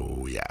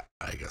 So yeah,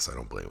 I guess I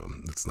don't blame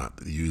him. It's not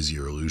the Use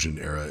Your Illusion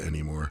era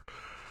anymore.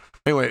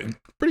 Anyway,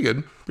 pretty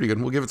good.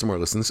 We'll give it some more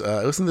listens.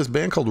 I listened to this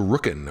band called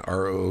Rookin,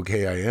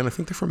 Rookin. I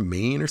think they're from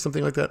Maine or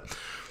something like that.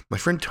 My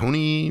friend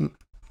Tony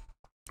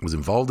was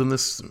involved in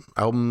this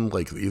album,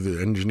 like either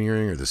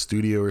engineering or the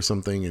studio or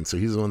something. And so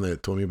he's the one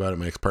that told me about it,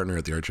 my ex-partner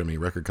at the Arch Enemy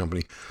record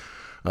company.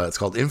 It's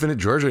called Infinite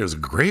Georgia. It was a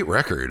great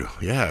record.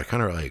 Yeah,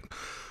 kind of like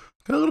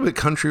a little bit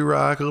country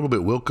rock, a little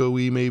bit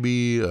Wilco-y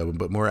maybe,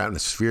 but more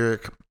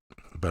atmospheric.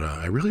 But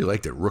I really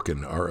liked it.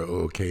 Rookin,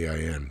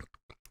 Rookin.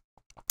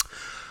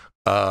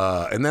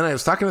 And then I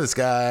was talking to this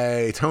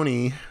guy,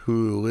 Tony,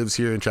 who lives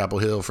here in Chapel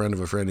Hill. A friend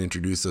of a friend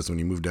introduced us when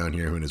he moved down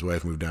here, when his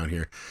wife moved down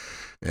here.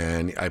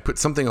 And I put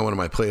something on one of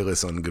my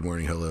playlists on Good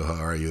Morning, Hello, How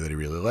Are You that he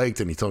really liked.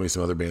 And he told me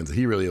some other bands that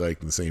he really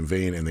liked in the same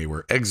vein. And they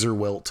were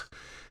Exerwelt,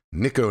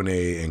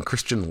 Niconé, and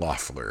Christian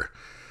Loffler.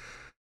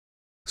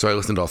 So I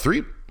listened to all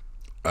 3.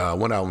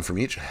 One album from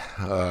each.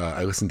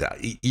 I listened to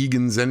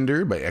Egan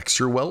Zender by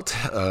Exerwelt.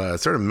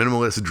 Sort of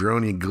minimalist,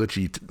 droney,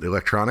 glitchy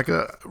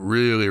electronica.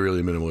 Really,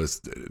 really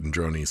minimalist and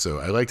droney. So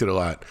I liked it a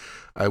lot.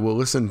 I will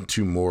listen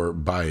to more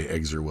by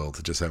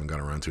Exerwelt. Just haven't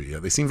gotten around to it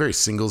yet. They seem very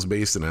singles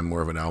based, and I'm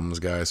more of an albums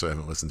guy, so I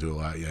haven't listened to a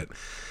lot yet.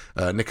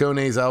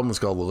 Niconé's album is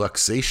called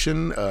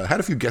Luxation.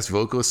 Had a few guest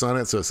vocalists on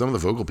it, so some of the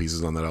vocal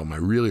pieces on that album I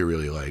really,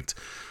 really liked.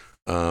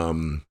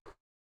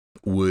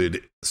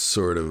 Would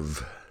sort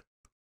of...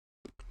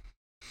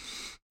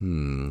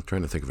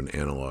 trying to think of an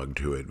analog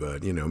to it,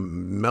 but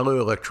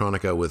mellow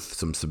electronica with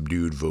some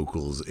subdued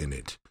vocals in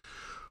it.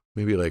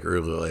 Maybe like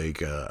early,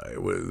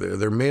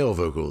 they're male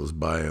vocals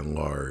by and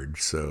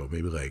large, so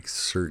maybe like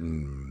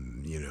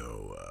certain,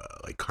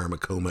 like Karma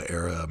Coma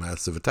era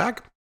Massive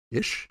Attack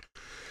ish.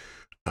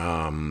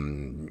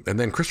 And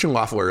then Christian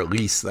Loeffler,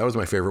 Elise, that was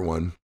my favorite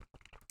one.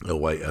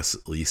 L-Y-S,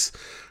 Elise.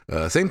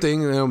 Same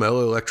thing,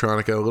 mellow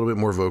electronica, a little bit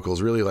more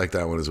vocals. Really like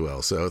that one as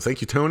well. So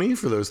thank you, Tony,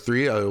 for those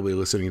 3. I will be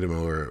listening to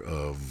more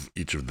of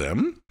each of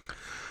them.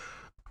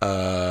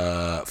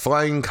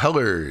 Flying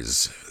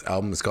Colors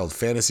album is called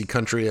Fantasy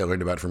Country. I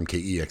learned about it from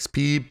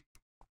KEXP.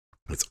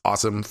 It's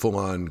awesome,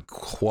 full-on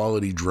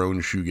quality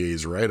drone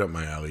shoegaze, right up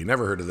my alley.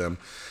 Never heard of them.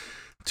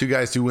 2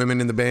 guys, 2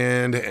 women in the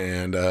band,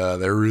 and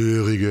they're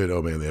really good.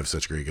 Oh man, they have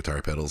such great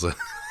guitar pedals.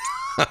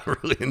 I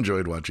really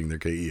enjoyed watching their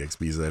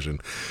KEXP session.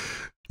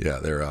 Yeah,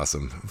 they're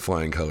awesome.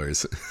 Flying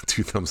Colors.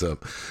 2 thumbs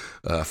up.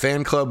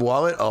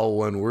 Fanclubwallet, all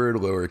one word,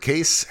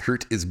 lowercase.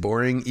 Hurt is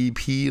Boring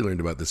EP. Learned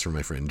about this from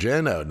my friend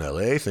Jen out in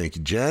LA. Thank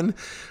you, Jen.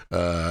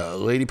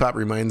 Lady Pop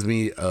reminds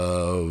me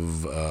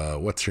of,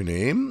 what's her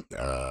name?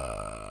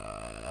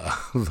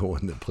 The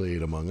one that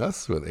played Among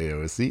Us with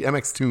AOSC.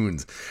 MX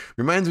Tunes.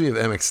 Reminds me of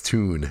MX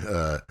Tune.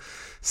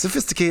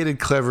 Sophisticated,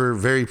 clever,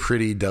 very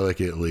pretty,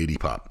 delicate Lady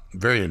Pop.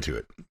 Very into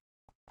it.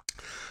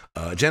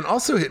 Jen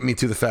also hit me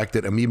to the fact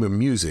that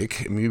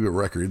Ameba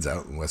Records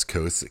out in West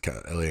Coast,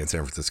 LA and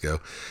San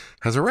Francisco,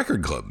 has a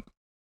record club.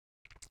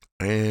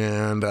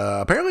 And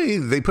apparently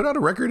they put out a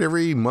record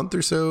every month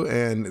or so,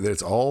 and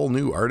it's all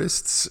new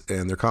artists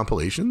and their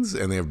compilations,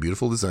 and they have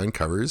beautiful design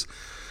covers.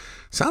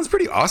 Sounds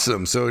pretty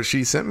awesome. So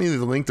she sent me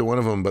the link to one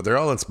of them, but they're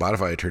all on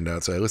Spotify, it turned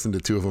out. So I listened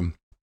to 2 of them.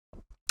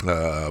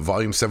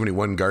 Volume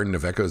 71, Garden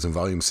of Echoes, and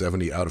Volume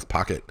 70, Out of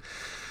Pocket.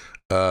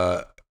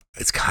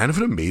 It's kind of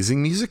an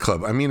amazing music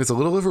club. I mean, it's a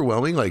little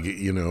overwhelming. Like,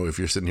 if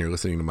you're sitting here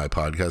listening to my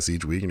podcast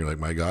each week and you're like,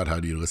 my God, how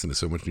do you listen to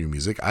so much new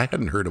music? I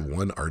hadn't heard of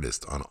one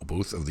artist on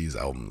both of these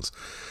albums.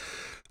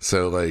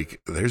 So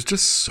like, there's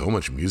just so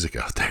much music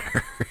out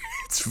there.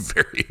 It's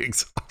very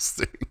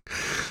exhausting.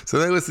 So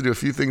then I listened to a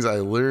few things I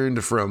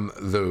learned from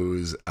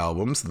those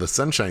albums. The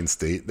Sunshine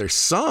State, their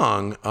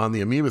song on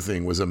the Ameba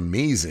thing was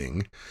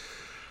amazing.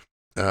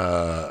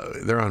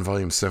 They're on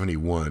volume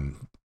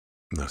 71.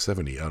 No,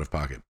 70, Out of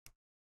Pocket.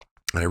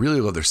 And I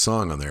really love their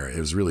song on there. It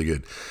was really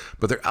good.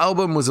 But their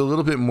album was a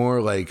little bit more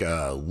like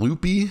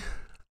loopy.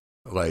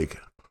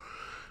 Like,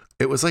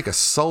 it was like a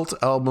Salt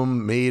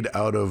album made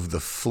out of the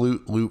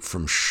flute loop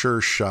from Sure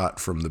Shot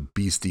from the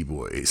Beastie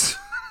Boys.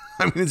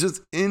 I mean, it's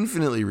just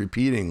infinitely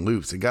repeating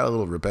loops. It got a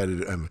little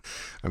repetitive. I mean,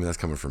 that's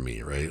coming from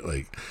me, right?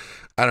 Like,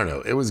 I don't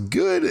know. It was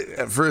good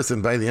at first,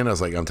 and by the end, I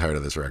was like, I'm tired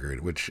of this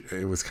record, which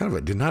it was kind of,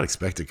 I did not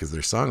expect it because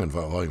their song on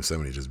Volume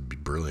 70 is just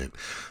brilliant.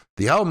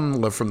 The album,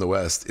 Love from the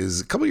West,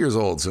 is a couple years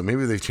old, so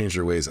maybe they've changed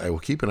their ways. I will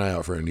keep an eye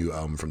out for a new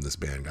album from this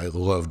band. I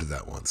loved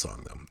that one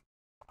song, though.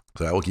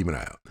 So I will keep an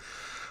eye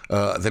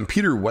out. Then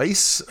Peter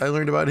Weiss, I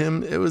learned about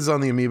him. It was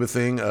on the Ameba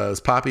thing. It was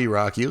poppy,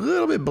 rocky, a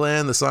little bit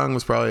bland. The song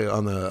was probably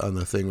on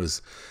the thing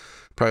was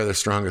probably their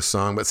strongest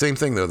song. But same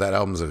thing, though. That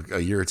album's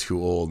a year or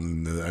two old,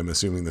 and I'm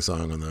assuming the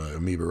song on the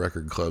Ameba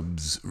Record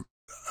Club's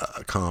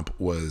comp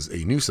was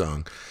a new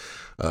song.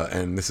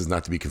 And this is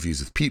not to be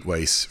confused with Pete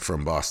Weiss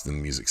from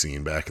Boston music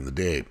scene back in the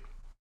day.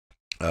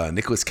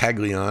 Nicholas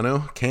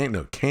Cangiano,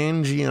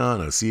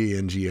 Cangiano,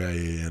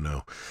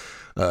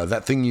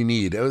 That Thing You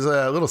Need. It was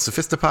a little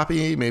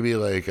sophistipoppy, maybe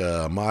like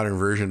a modern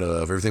version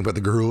of Everything But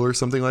the Girl or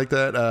something like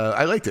that.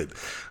 I liked it.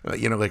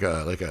 Like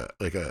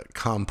a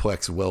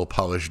complex,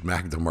 well-polished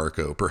Mac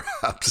DeMarco,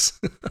 perhaps.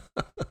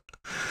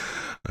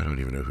 I don't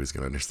even know who's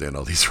going to understand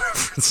all these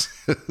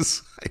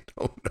references. I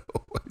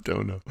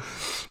don't know.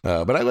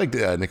 But I liked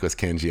Nicholas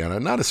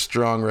Cangiano. Not a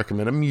strong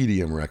recommend, a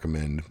medium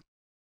recommend.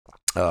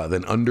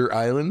 Then Under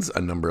Islands, a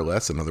number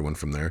less, another one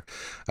from there.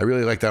 I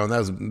really like that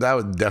one. That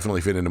would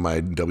definitely fit into my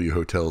W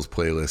Hotels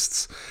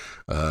playlists.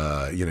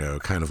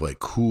 Kind of like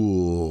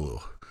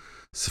cool,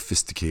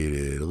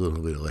 sophisticated, a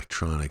little bit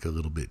electronic, a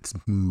little bit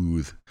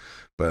smooth.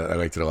 But I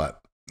liked it a lot.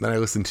 Then I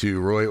listened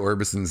to Roy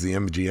Orbison's The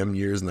MGM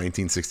Years,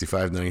 1965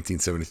 to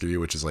 1973,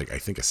 which is like, I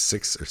think, a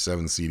 6 or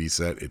 7 CD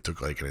set. It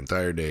took like an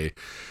entire day.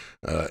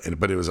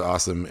 But it was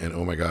awesome. And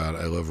oh my God,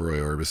 I love Roy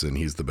Orbison.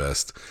 He's the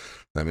best.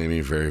 That made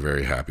me very,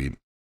 very happy.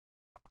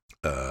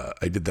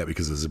 I did that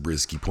because of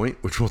Zabriskie Point,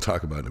 which we'll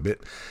talk about in a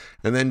bit.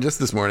 And then just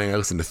this morning, I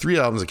listened to 3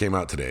 albums that came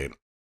out today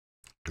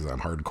because I'm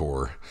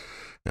hardcore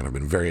and I've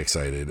been very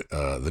excited.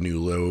 The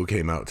new Low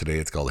came out today.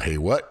 It's called Hey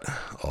What,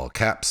 all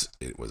caps.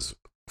 It was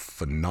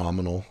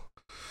phenomenal.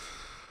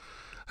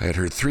 I had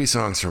heard 3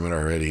 songs from it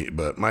already,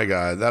 but my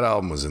God, that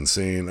album was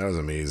insane. That was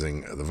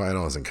amazing. The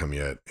vinyl hasn't come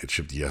yet. It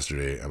shipped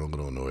yesterday. I'm a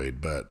little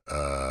annoyed, but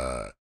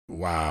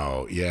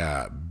wow.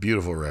 Yeah,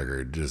 beautiful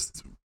record.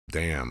 Just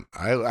damn.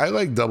 I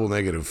like Double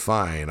Negative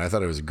fine. I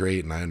thought it was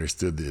great, and I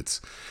understood its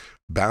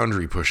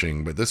boundary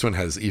pushing, but this one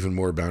has even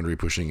more boundary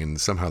pushing,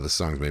 and somehow the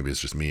songs, maybe it's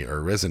just me,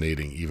 are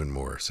resonating even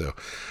more. So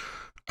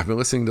I've been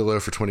listening to Low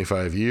for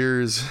 25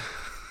 years.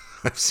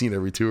 I've seen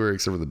every tour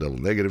except for the Double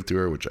Negative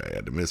tour, which I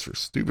had to miss for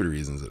stupid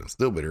reasons that I'm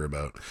still bitter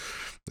about.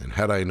 And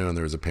had I known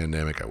there was a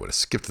pandemic, I would have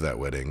skipped that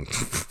wedding.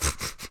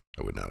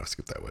 I would not have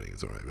skipped that wedding.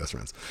 It's one of my best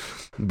friends.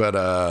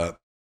 But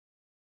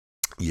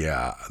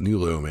yeah, new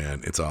Low,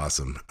 man. It's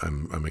awesome.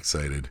 I'm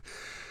excited.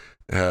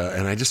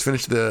 And I just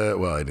finished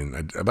about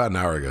an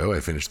hour ago, I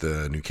finished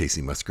the new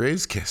Kacey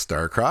Musgraves,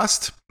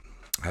 Star-Crossed.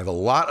 I have a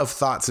lot of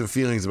thoughts and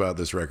feelings about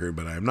this record,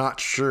 but I'm not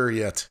sure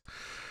yet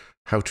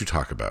how to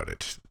talk about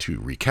it. To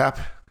recap,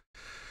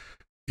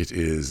 it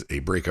is a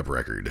breakup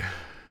record.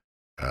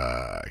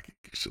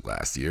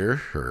 Last year,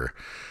 her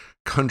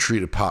country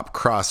to pop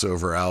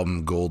crossover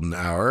album, Golden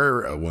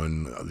Hour,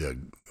 won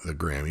the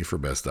Grammy for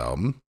Best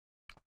Album.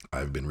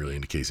 I've been really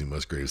into Kacey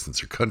Musgraves since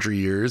her country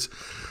years.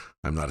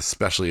 I'm not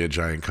especially a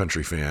giant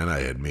country fan. I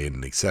had made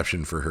an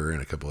exception for her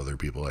and a couple other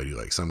people. I do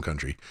like some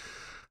country.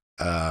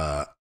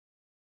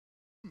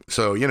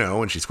 So,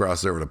 when she's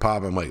crossed over to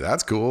pop, I'm like,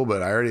 that's cool.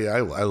 But I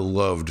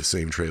loved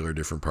Same Trailer,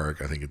 Different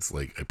Park. I think it's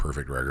like a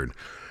perfect record.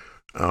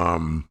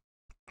 And,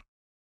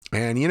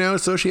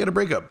 so she had a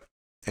breakup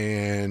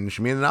and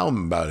she made an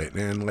album about it.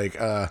 And like,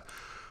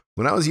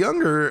 when I was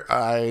younger,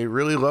 I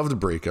really loved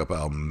breakup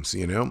albums,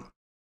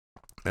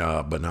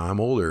 but now I'm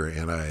older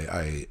and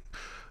I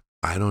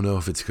don't know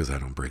if it's because I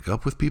don't break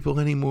up with people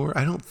anymore.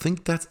 I don't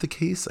think that's the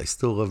case. I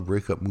still love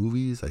breakup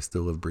movies. I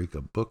still love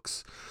breakup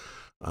books.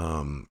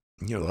 The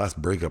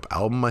last breakup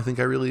album I think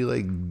I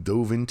really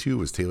dove into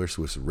was Taylor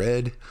Swift's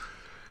Red.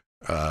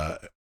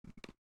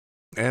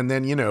 And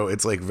then,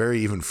 it's like very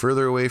even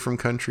further away from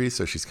country.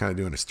 So she's kind of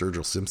doing a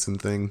Sturgill Simpson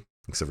thing,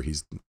 except for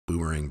he's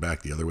boomerang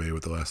back the other way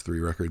with the last 3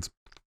 records.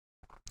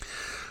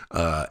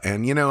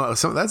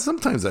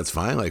 Sometimes that's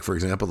fine. Like, for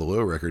example, the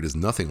Low record is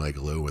nothing like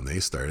Low when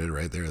they started,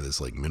 right? They're this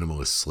like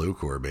minimalist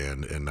slowcore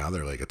band, and now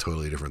they're like a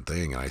totally different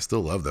thing. And I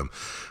still love them,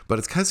 but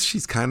it's because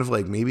she's kind of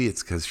like, maybe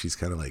it's because she's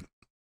kind of like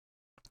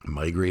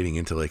migrating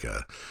into like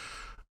a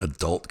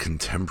adult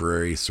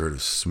contemporary sort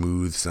of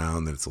smooth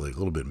sound that's like a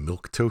little bit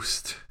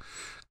milquetoast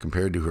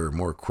compared to her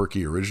more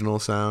quirky original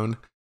sound.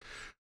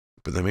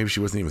 But then maybe she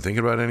wasn't even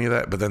thinking about any of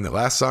that. But then the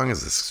last song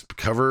is this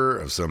cover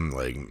of some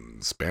like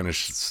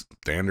Spanish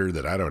standard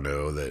that I don't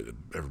know, that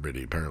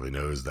everybody apparently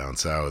knows down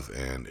south.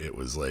 And it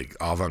was like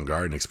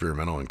avant-garde and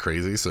experimental and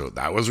crazy. So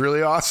that was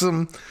really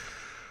awesome.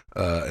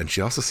 And she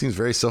also seems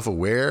very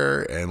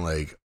self-aware and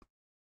like,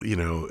 you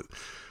know,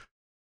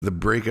 the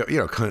breakup, you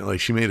know, kind of like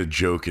she made a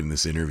joke in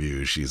this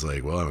interview. She's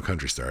like, well, I'm a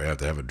country star. I have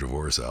to have a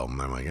divorce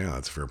album. I'm like, yeah,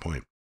 that's a fair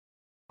point.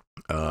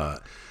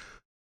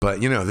 But,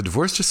 you know, the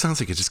divorce just sounds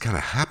like it just kind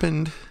of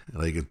happened.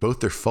 Like, it's both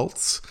their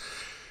faults.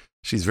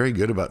 She's very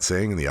good about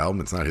saying in the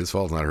album it's not his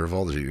fault, it's not her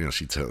fault.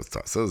 She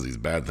says these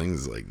bad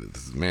things like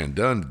this man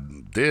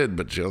did,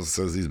 but she also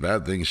says these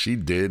bad things she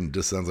did. And it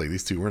just sounds like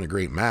these two weren't a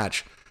great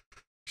match.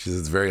 She says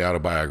it's very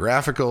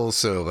autobiographical.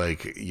 So,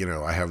 like, you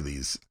know, I have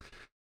these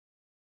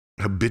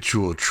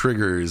habitual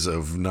triggers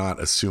of not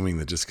assuming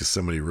that just because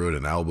somebody wrote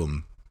an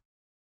album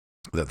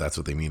that's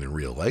what they mean in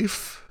real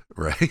life,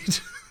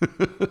 right?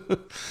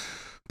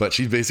 But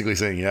she's basically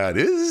saying, yeah, it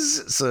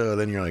is. So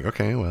then you're like,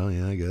 okay, well,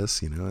 yeah, I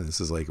guess, you know, this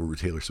is like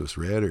Taylor Swift's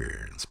Red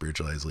or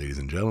Spiritualized Ladies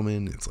and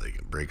Gentlemen. It's like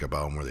a breakup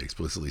album where they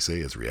explicitly say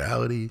it's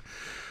reality.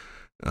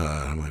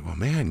 I'm like, well,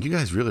 man, you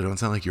guys really don't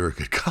sound like you're a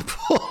good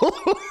couple.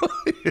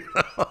 You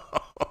know?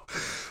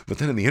 But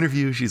then in the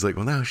interview, she's like,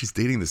 well, now she's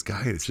dating this guy.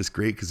 And it's just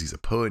great because he's a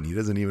poet and he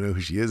doesn't even know who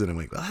she is. And I'm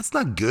like, well, that's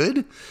not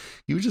good.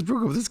 You just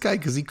broke up with this guy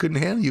because he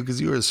couldn't handle you because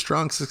you were a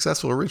strong,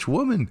 successful, rich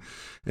woman.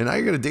 And now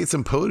you're going to date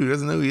some poet who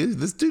doesn't know who he is.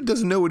 This dude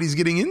doesn't know what he's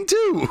getting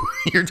into.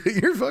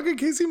 You're fucking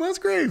Kacey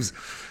Musgraves.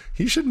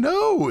 He should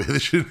know.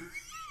 You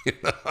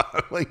know?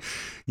 Like,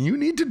 you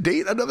need to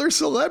date another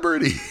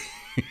celebrity.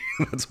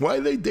 That's why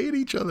they date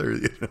each other,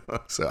 you know?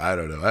 So I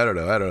don't know.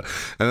 And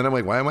then I'm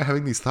like, why am I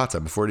having these thoughts?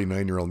 I'm a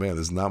 49-year-old man.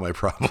 This is not my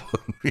problem.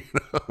 You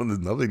know, there's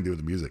nothing to do with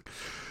the music.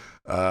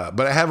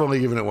 But I have only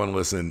given it one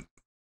listen,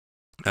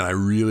 and I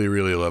really,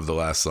 really love the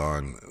last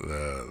song,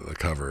 the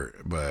cover.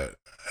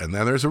 And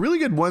then there's a really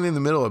good one in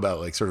the middle about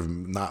like sort of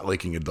not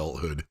liking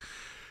adulthood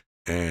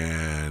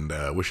and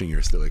wishing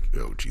you're still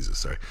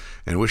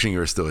and wishing you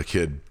were still a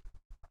kid.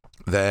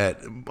 That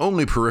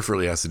only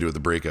peripherally has to do with the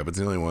breakup. It's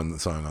the only one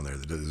song on there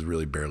that is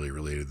really barely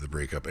related to the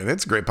breakup. And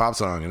it's a great pop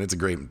song and it's a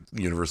great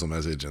universal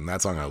message. And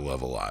that song I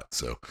love a lot.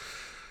 So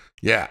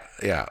yeah,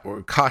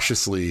 we're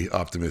cautiously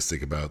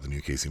optimistic about the new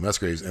Kacey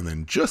Musgraves. And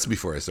then just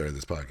before I started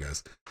this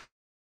podcast,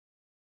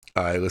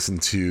 I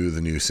listened to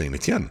the new Saint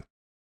Etienne.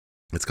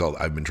 It's called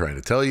I've Been Trying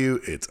to Tell You.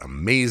 It's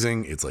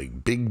amazing. It's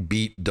like big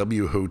beat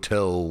W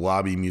Hotel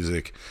lobby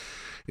music.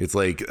 It's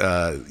like,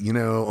 you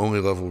know, Only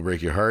Love Will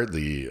Break Your Heart,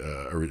 the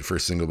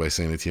first single by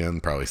Saint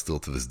Etienne, probably still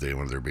to this day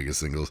one of their biggest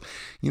singles.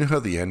 You know how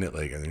at the end it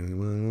like,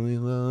 Only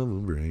Love Will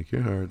Break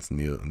Your Heart. It's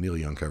Neil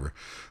Young cover.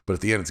 But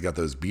at the end it's got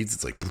those beats.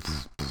 It's like,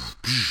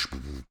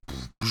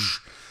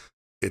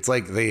 it's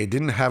like they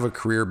didn't have a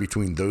career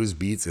between those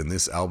beats and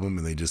this album,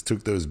 and they just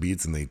took those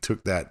beats and they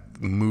took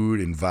that mood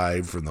and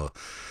vibe from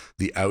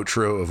the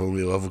outro of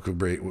Only Love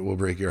Will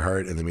Break Your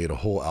Heart, and they made a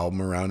whole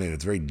album around it.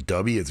 It's very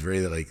dubby. It's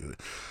very like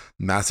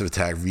Massive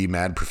Attack v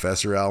Mad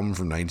Professor album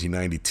from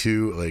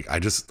 1992. Like,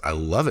 I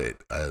love it.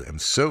 I'm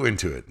so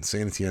into it.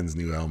 Saint Etienne's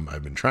new album,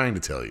 I've Been Trying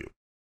to Tell You.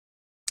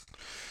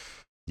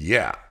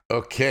 Yeah.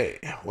 Okay.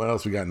 What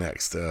else we got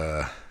next?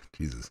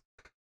 Jesus.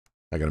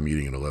 I got a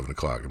meeting at 11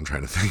 o'clock. I'm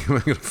trying to think, am I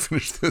going to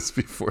finish this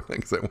before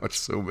then? Because I watch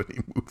so many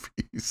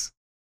movies.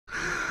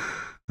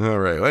 All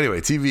right. Well,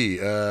 anyway,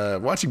 TV.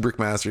 Watching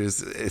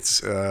Brickmasters. It's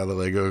the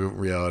Lego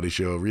reality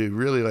show.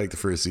 Really like the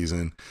first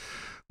season.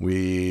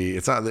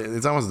 It's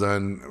almost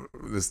done,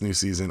 this new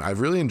season. I've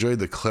really enjoyed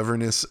the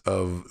cleverness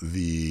of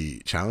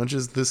the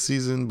challenges this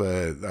season,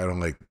 but I don't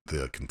like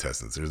the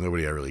contestants. There's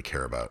nobody I really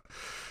care about.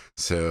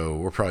 So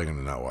we're probably going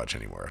to not watch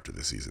anymore after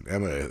this season.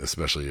 Emma,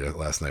 especially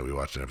last night we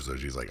watched an episode.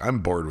 She's like, I'm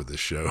bored with this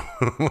show.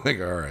 I'm like,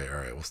 all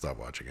right, we'll stop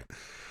watching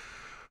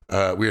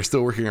it. We are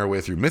still working our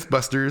way through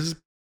Mythbusters.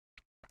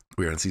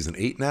 We are in season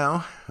 8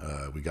 now.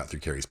 We got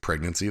through Carrie's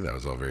pregnancy. That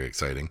was all very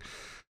exciting.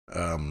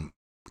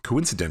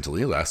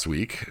 Coincidentally, last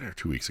week, or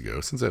 2 weeks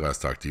ago, since I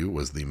last talked to you,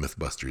 was the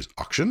Mythbusters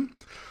auction.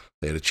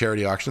 They had a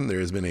charity auction.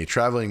 There has been a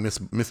traveling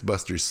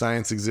Mythbusters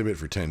science exhibit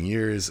for 10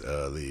 years.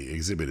 The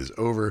exhibit is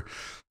over.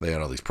 They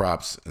had all these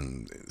props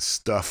and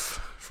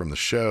stuff from the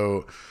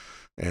show,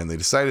 and they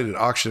decided to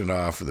auction it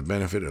off for the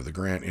benefit of the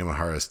Grant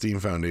Imahara Steam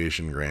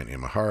Foundation. Grant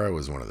Imahara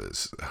was one of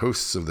the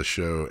hosts of the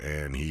show,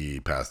 and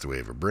he passed away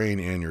of a brain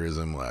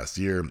aneurysm last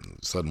year.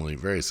 Suddenly,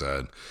 very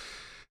sad.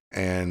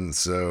 And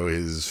so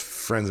his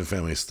friends and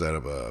family set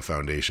up a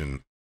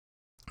foundation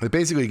that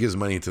basically gives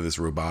money to this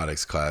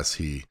robotics class.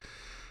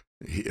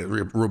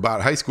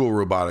 High school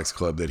robotics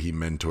club that he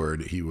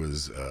mentored. He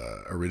was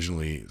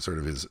originally sort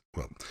of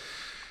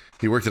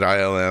he worked at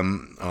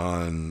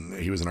ILM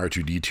he was an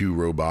R2-D2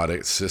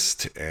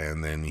 roboticist,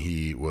 and then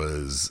he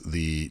was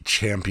the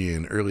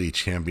early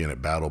champion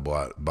at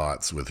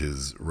BattleBots with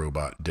his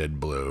robot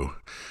Deadblow,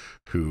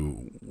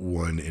 who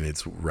won in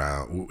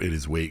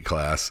his weight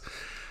class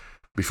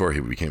before he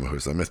became a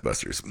host on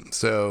Mythbusters.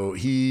 So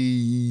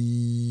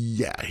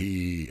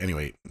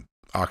anyway,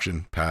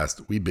 auction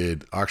passed. We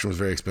bid. Auction was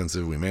very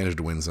expensive. We managed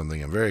to win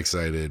something. I'm very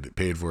excited.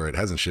 Paid for it.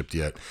 Hasn't shipped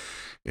yet.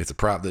 It's a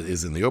prop that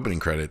is in the opening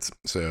credits,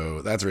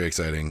 so that's very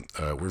exciting.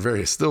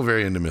 We're still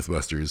very into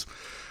Mythbusters.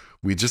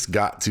 We just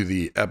got to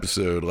the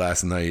episode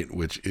last night,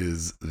 which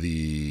is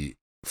the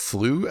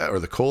flu or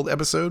the cold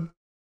episode.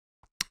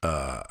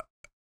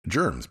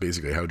 Germs,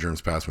 basically how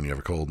germs pass when you have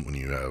a cold, when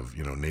you have,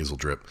 nasal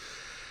drip.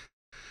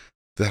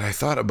 That I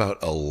thought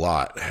about a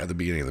lot at the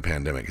beginning of the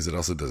pandemic, because it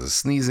also does a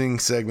sneezing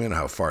segment,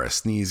 how far a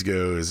sneeze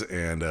goes,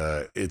 and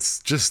it's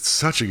just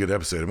such a good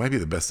episode. It might be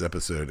the best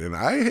episode. And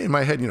in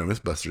my head,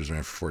 Mythbusters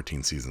ran for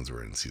 14 seasons.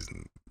 We're in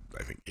season,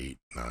 I think 8,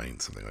 9,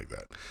 something like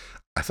that.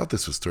 I thought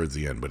this was towards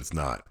the end, but it's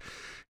not.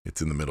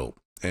 It's in the middle,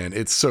 and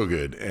it's so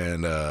good.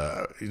 And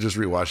just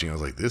rewatching, I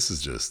was like, this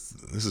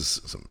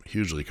is some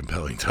hugely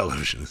compelling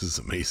television. This is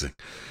amazing.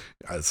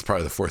 It's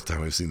probably the 4th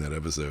time I've seen that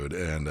episode,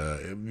 and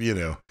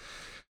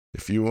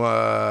if you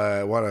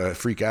want to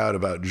freak out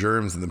about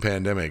germs in the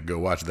pandemic, go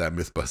watch that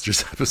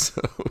Mythbusters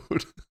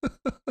episode.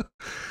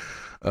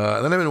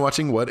 Then I've been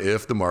watching What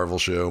If, the Marvel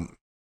show.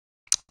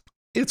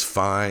 It's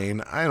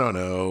fine. I don't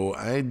know.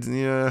 It's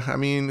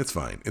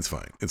fine. It's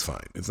fine. It's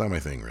fine. It's not my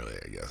thing, really,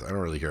 I guess. I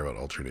don't really care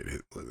about alternate.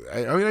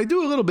 I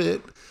do a little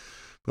bit.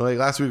 But like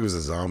last week was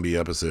a zombie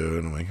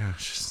episode, and I'm like,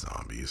 it's just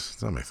zombies.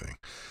 It's not my thing.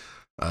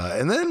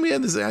 And then we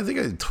had this, I think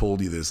I told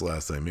you this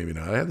last time, maybe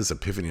not. I had this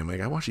epiphany. I'm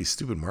like, I watch these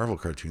stupid Marvel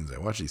cartoons. I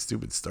watch these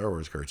stupid Star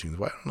Wars cartoons.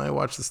 Why don't I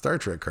watch the Star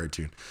Trek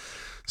cartoon?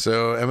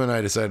 So Emma and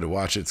I decided to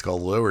watch it. It's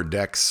called Lower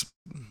Decks,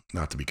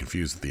 not to be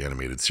confused with the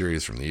animated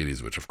series from the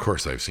 80s, which of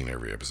course I've seen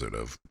every episode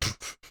of.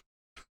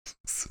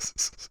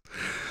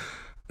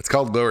 It's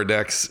called Lower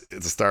Decks.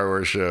 It's a Star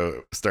Wars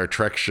show, Star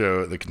Trek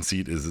show. The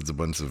conceit is it's a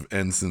bunch of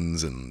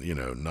ensigns and,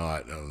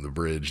 not on the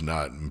bridge,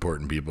 not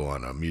important people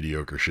on a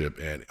mediocre ship.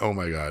 And oh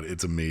my God,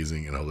 it's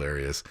amazing and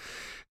hilarious.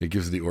 It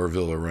gives the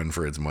Orville a run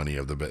for its money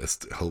of the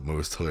best,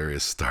 most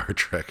hilarious Star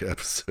Trek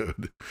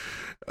episode.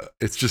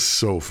 It's just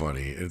so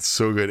funny. It's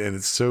so good. And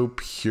it's so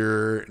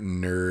pure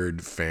nerd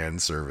fan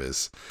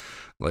service.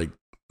 Like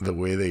the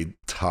way they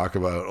talk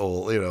about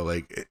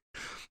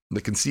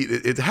the conceit,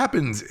 it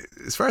happens,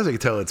 as far as I can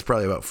tell, it's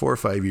probably about 4 or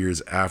 5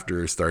 years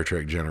after Star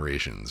Trek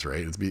Generations,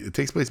 right? It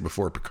takes place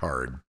before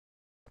Picard.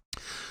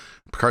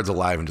 Picard's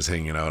alive and just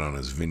hanging out on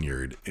his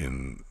vineyard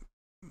in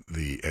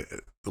the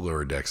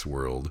Lower Decks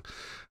world.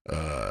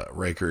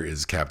 Riker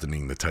is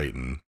captaining the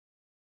Titan.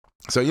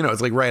 So,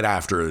 it's like right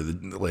after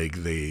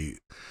the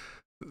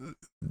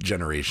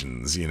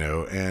Generations,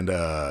 and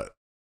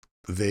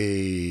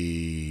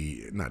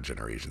not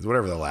Generations,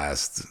 whatever the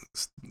last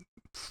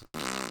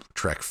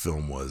Trek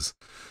film was.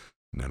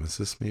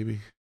 Nemesis,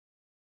 maybe?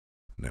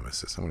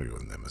 Nemesis. I'm going to go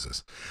with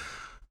Nemesis.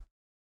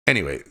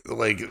 Anyway,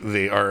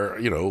 they are,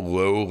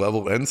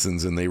 low-level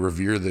ensigns, and they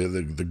revere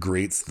the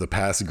greats, the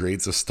past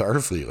greats of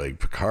Starfleet, like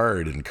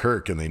Picard and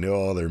Kirk, and they know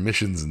all their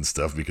missions and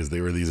stuff because they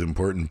were these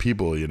important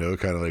people,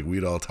 kind of like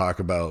we'd all talk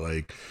about,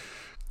 like,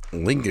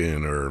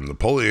 Lincoln or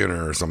Napoleon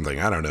or something.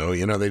 I don't know.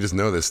 They just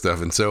know this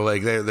stuff. And so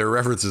their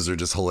references are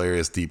just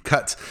hilarious deep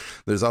cuts.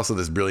 There's also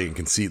this brilliant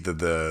conceit that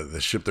the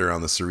ship they're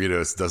on, the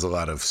Cerritos, does a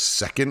lot of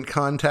second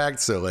contact.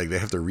 So they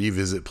have to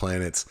revisit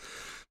planets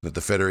that the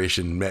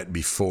Federation met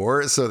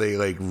before. So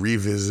they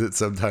revisit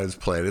sometimes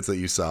planets that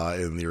you saw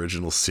in the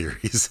original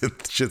series. And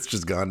shit's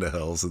just gone to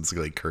hell since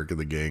Kirk and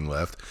the gang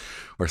left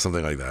or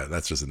something like that.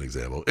 That's just an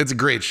example. It's a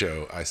great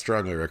show. I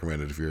strongly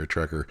recommend it if you're a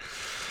Trekker.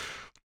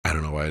 I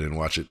don't know why I didn't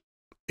watch it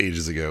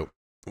ages ago.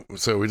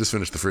 So we just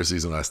finished the first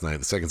season last night.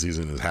 The second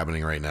season is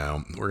happening right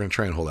now. We're going to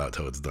try and hold out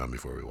till it's done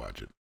before we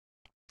watch it.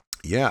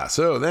 Yeah,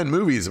 so then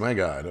movies. My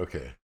God,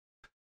 okay.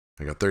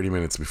 I got 30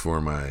 minutes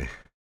before my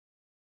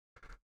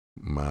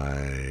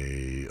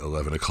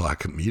 11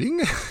 o'clock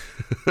meeting.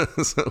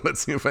 So let's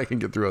see if I can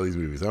get through all these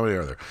movies. How many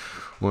are there?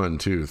 1,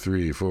 2,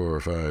 3, 4,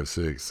 5,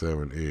 6,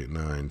 7, 8,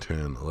 9,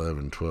 10,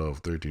 11, 12,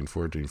 13,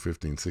 14,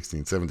 15,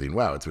 16, 17.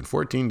 Wow, it's been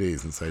 14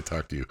 days since I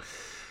talked to you.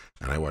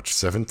 And I watched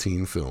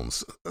 17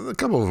 films. A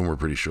couple of them were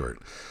pretty short.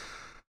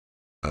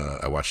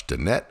 I watched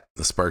Danette,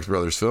 the Sparks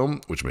Brothers film,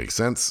 which makes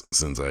sense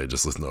since I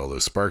just listened to all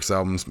those Sparks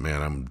albums.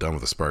 Man, I'm done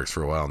with the Sparks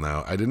for a while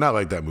now. I did not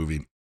like that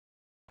movie.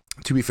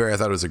 To be fair, I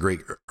thought it was a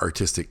great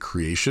artistic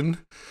creation.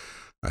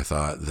 I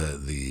thought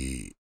that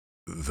the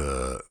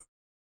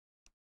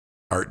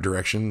art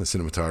direction, the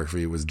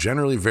cinematography was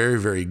generally very,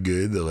 very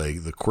good.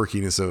 The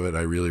quirkiness of it,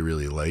 I really,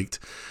 really liked.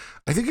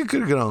 I think it could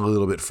have gone a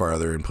little bit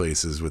farther in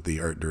places with the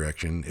art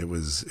direction. It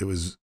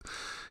was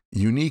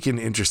unique and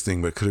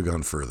interesting, but could have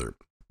gone further.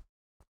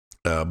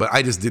 But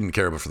I just didn't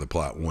care about for the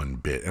plot one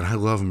bit. And I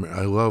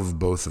love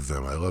both of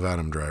them. I love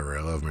Adam Driver.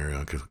 I love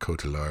Marion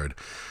Cotillard.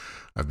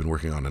 I've been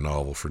working on a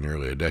novel for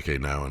nearly a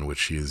decade now in which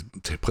she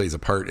plays a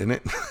part in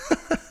it.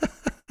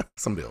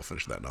 Someday I'll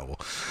finish that novel.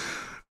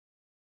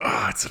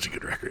 Oh, it's such a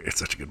good record. It's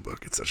such a good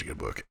book. It's such a good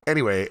book.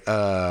 Anyway,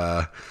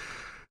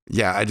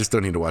 yeah, I just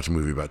don't need to watch a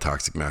movie about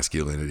toxic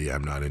masculinity.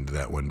 I'm not into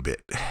that one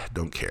bit.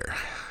 Don't care.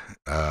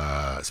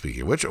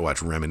 Speaking of which, I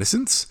watched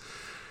Reminiscence,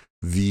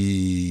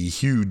 the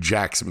Hugh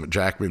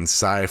Jackman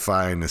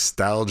sci-fi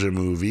nostalgia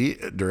movie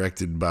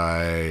directed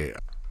by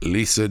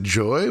Lisa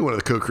Joy, one of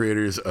the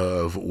co-creators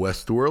of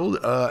Westworld.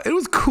 It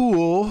was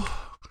cool.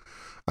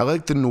 I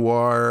like the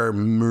noir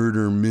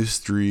murder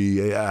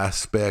mystery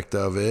aspect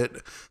of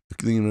it,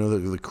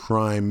 the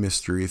crime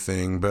mystery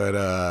thing. But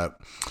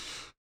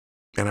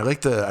and I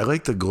like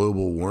the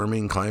global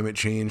warming, climate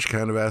change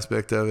kind of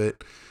aspect of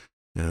it.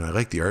 And I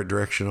like the art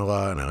direction a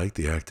lot, and I like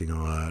the acting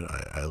a lot.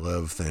 I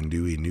love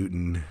Thandui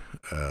Newton.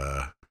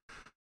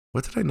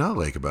 What did I not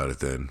like about it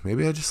then?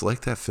 Maybe I just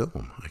liked that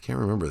film. I can't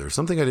remember. There was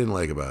something I didn't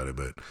like about it,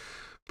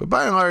 but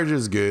by and large, it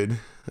was good.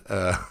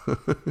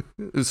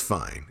 It was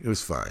fine.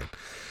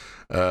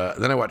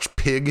 Then I watched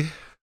Pig.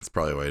 That's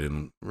probably why I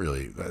didn't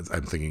really.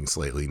 I'm thinking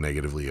slightly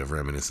negatively of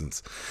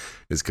Reminiscence,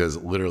 is because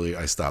literally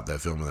I stopped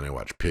that film and then I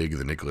watched Pig,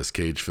 the Nicolas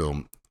Cage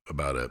film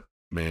about a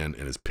man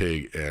and his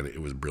pig, and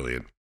it was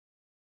brilliant.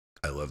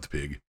 I loved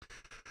Pig.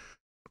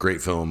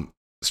 Great film.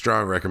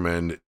 Strong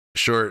recommend.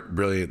 Short,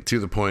 brilliant, to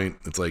the point.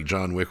 It's like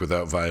John Wick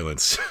without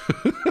violence.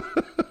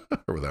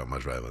 Or without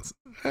much violence.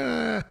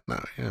 No,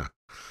 yeah.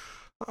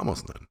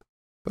 Almost none.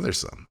 But there's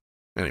some.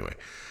 Anyway.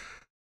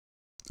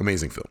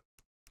 Amazing film.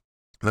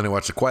 Then I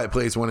watched A Quiet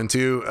Place 1 and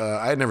 2.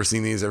 I had never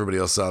seen these. Everybody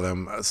else saw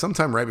them.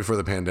 Sometime right before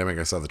the pandemic,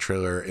 I saw the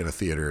trailer in a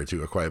theater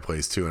to A Quiet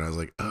Place 2. And I was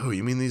like, oh,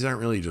 you mean these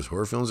aren't really just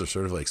horror films? They're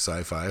sort of like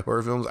sci-fi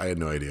horror films? I had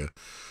no idea.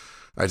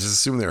 I just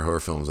assumed they were horror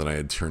films, and I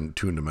had tuned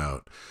them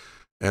out.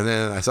 And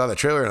then I saw that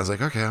trailer, and I was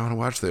like, okay, I want to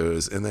watch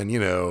those. And then,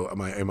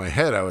 in my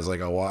head, I was like,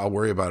 oh, well, I'll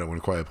worry about it when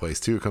Quiet Place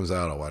 2 comes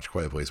out. I'll watch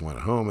Quiet Place 1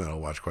 at home, and I'll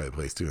watch Quiet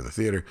Place 2 in the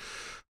theater.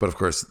 But, of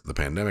course, the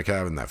pandemic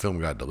happened. That film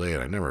got delayed.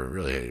 I never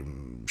really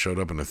showed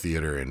up in the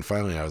theater. And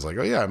finally, I was like,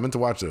 oh, yeah, I meant to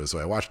watch those. So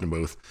I watched them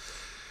both.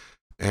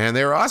 And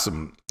they were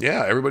awesome.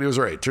 Yeah, everybody was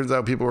right. Turns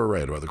out people were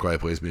right about The Quiet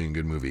Place being a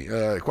good movie.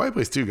 Quiet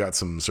Place 2 got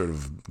some sort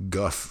of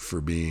guff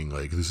for being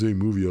like the same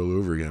movie all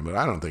over again, but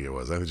I don't think it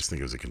was. I just think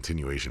it was a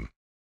continuation.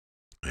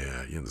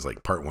 Yeah, it's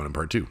like part 1 and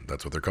part 2.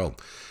 That's what they're called.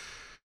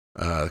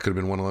 It could have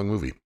been one long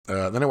movie.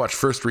 Then I watched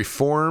First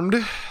Reformed,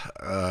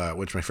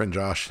 which my friend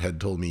Josh had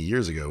told me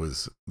years ago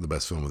was the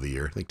best film of the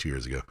year, I think 2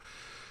 years ago.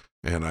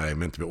 And I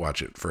meant to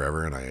watch it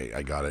forever, and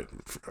I got it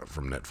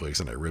from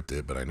Netflix, and I ripped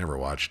it, but I never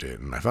watched it.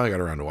 And I finally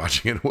got around to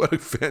watching it. What a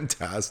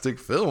fantastic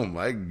film.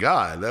 My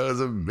God, that was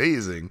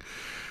amazing.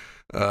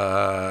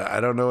 I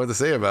don't know what to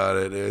say about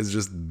it. It's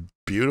just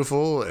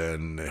beautiful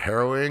and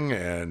harrowing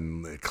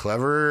and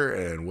clever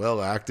and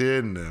well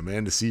acted, and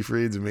Amanda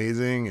Seyfried's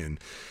amazing,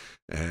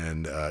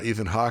 and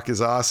Ethan Hawke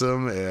is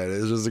awesome, and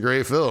it's just a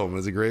great film.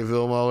 It's a great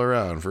film all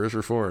around. First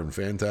Reformed,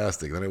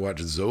 fantastic. Then I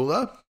watched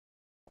Zola,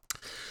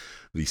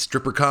 the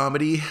stripper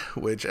comedy,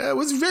 which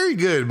was very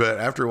good, but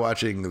after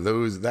watching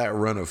that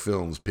run of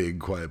films, Pig,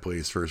 Quiet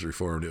Place, First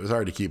Reformed, it was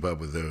hard to keep up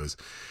with those.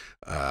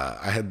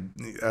 I had,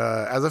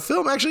 as a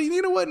film, actually,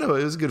 you know what? No,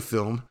 it was a good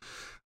film.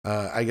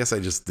 I guess I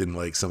just didn't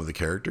like some of the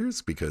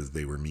characters because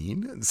they were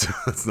mean, and so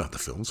it's not the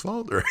film's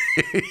fault, right?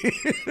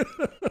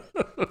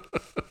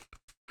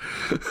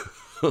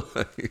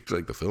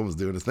 Like the film was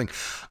doing its thing.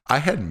 I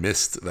had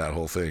missed that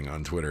whole thing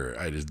on Twitter.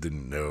 I just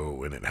didn't know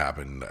when it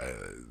happened.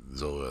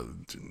 Zola,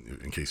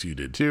 in case you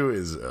did too,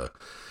 is a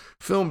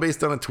film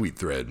based on a tweet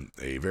thread,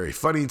 a very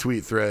funny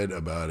tweet thread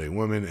about a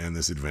woman and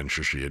this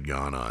adventure she had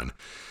gone on.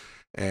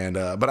 And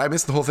but I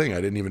missed the whole thing.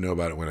 I didn't even know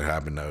about it when it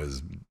happened. I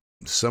was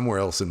somewhere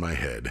else in my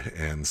head.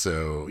 And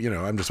so,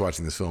 I'm just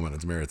watching this film on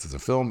its merits as a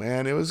film,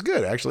 and it was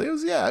good, actually.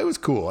 It was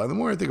cool. And the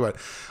more I think about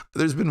it,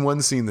 there's been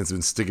one scene that's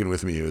been sticking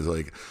with me. It was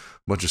like a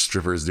bunch of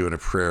strippers doing a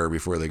prayer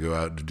before they go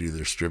out to do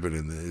their stripping,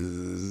 and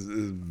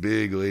this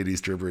big lady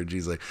stripper, and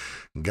she's like,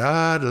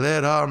 God,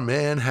 let our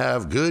men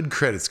have good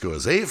credit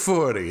scores.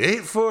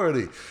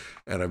 840.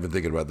 And I've been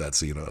thinking about that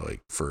scene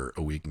like for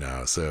a week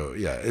now. So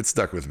yeah, it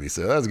stuck with me.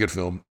 So that was a good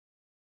film.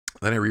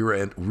 Then I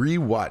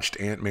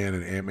rewatched Ant-Man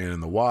and Ant-Man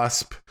and the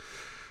Wasp,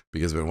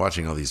 because I've been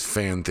watching all these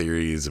fan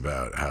theories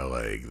about how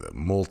like the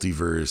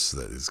multiverse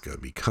that is going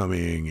to be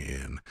coming,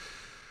 and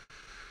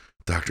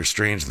Doctor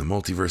Strange, the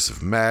Multiverse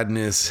of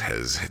Madness,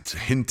 has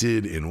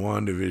hinted in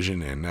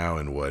WandaVision and now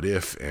in What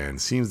If,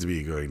 and seems to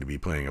be going to be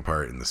playing a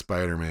part in the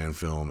Spider-Man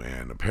film,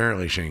 and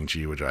apparently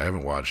Shang-Chi, which I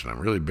haven't watched and I'm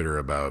really bitter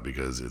about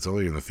because it's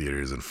only in the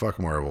theaters, and fuck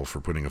Marvel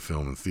for putting a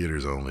film in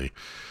theaters only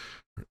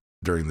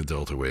during the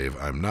Delta wave.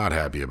 I'm not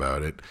happy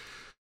about it.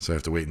 So I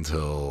have to wait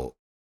until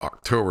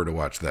October to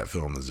watch that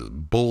film. This is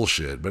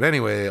bullshit. But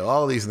anyway,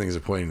 all these things are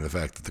pointing to the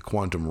fact that the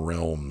quantum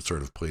realm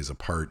sort of plays a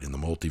part in the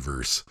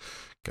multiverse.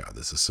 God,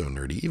 this is so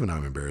nerdy. Even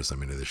I'm embarrassed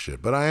I'm into this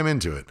shit, but I am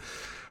into it.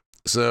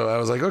 So I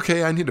was like,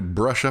 okay, I need to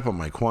brush up on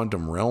my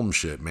quantum realm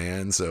shit,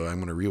 man. So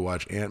I'm going to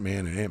rewatch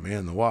Ant-Man and Ant-Man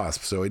and the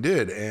Wasp. So I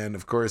did. And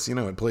of course,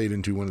 it played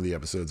into one of the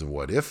episodes of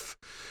What If.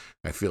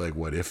 I feel like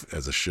What If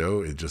as a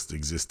show, it just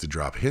exists to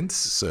drop hints.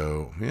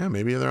 So yeah,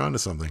 maybe they're onto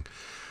something.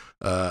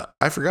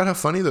 I forgot how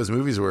funny those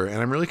movies were,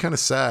 and I'm really kind of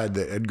sad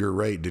that Edgar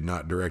Wright did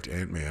not direct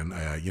Ant-Man.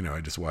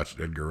 I just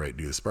watched Edgar Wright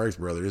do the Sparks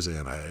Brothers,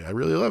 and I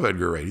really love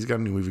Edgar Wright. He's got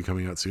a new movie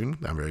coming out soon.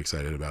 I'm very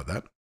excited about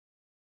that.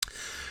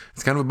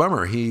 It's kind of a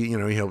bummer. He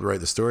helped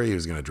write the story. He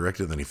was going to direct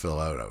it, then he fell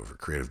out over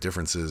creative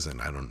differences,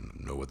 and I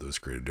don't know what those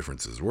creative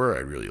differences were.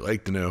 I'd really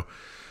like to know,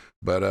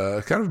 but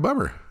kind of a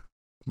bummer.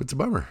 It's a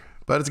bummer.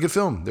 but it's a good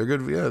film. They're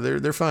good. Yeah,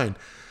 they're fine.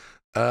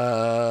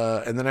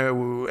 And then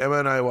Emma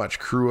and I watched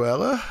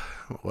Cruella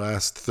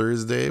last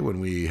Thursday when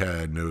we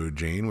had no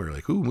Jane. We were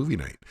like, ooh, movie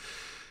night.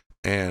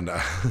 And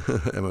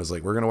Emma was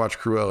like, we're going to watch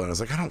Cruella. And I was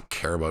like, I don't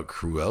care about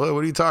Cruella.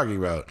 What are you talking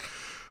about?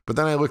 But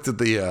then I looked at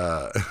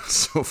the,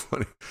 so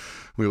funny.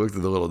 We looked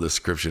at the little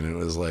description and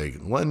it was like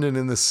London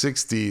in the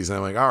 60s. And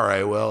I'm like, all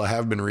right, well, I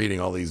have been reading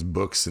all these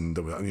books and,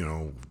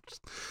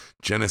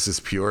 Genesis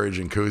Peorage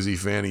and Cozy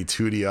Fanny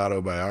Tootie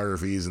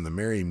autobiographies and the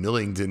Mary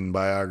Millington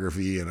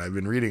biography. And I've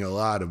been reading a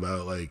lot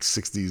about like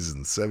 60s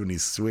and 70s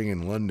swing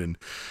in London.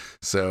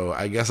 So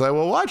I guess I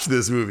will watch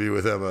this movie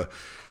with Emma.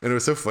 And it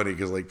was so funny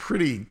because like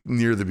pretty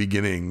near the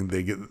beginning,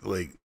 they get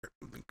like,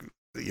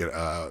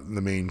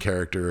 the main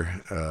character,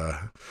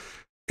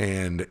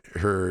 and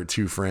her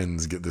two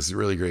friends get this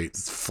really great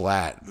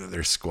flat that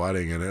they're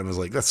squatting in. And I was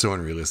like, that's so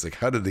unrealistic.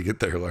 How did they get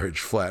their large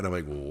flat? And I'm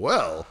like,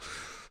 well,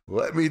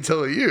 let me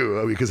tell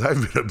you, because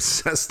I've been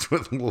obsessed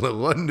with the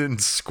London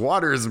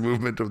squatters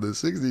movement of the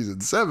 60s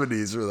and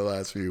 70s for the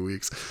last few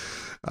weeks.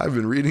 I've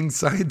been reading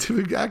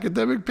scientific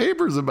academic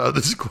papers about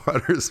the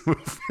squatters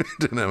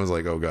movement. And I was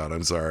like, oh God,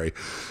 I'm sorry.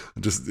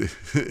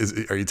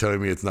 Are you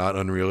telling me it's not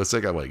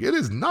unrealistic? I'm like, it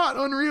is not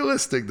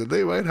unrealistic that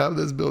they might have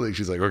this building.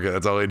 She's like, okay,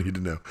 that's all I need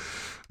to know.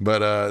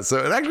 But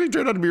so it actually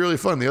turned out to be really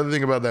fun. The other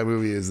thing about that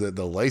movie is that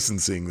the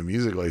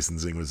music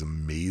licensing was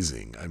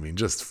amazing. I mean,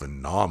 just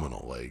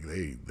phenomenal. Like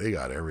they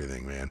got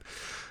everything, man.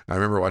 I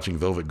remember watching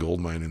Velvet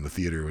Goldmine in the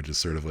theater, which is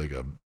sort of like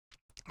a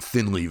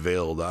thinly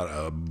veiled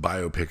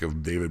biopic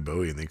of David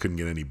Bowie, and they couldn't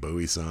get any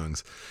Bowie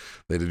songs.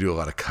 They had to do a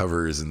lot of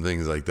covers and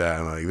things like that.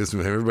 And like this,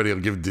 everybody will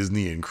give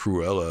Disney and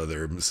Cruella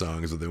their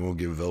songs, but they won't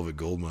give Velvet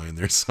Goldmine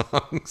their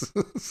songs.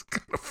 It's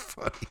kind of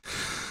funny.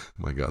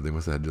 Oh my God, they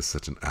must have had just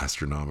such an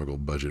astronomical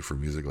budget for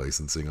music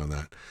licensing on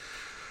that.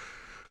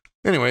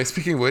 Anyway,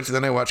 speaking of which,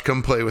 then I watched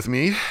Come Play With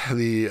Me,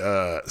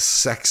 the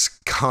sex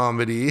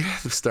comedy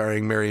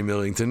starring Mary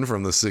Millington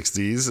from the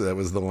 60s. That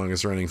was the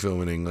longest running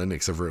film in England,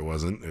 except for it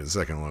wasn't. It was the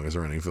second longest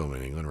running film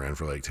in England, ran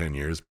for like 10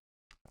 years.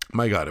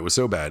 My God, it was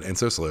so bad and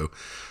so slow,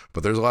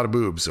 but there's a lot of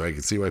boobs, so I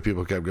could see why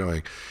people kept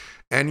going.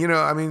 And,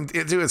 I mean,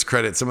 to its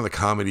credit, some of the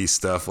comedy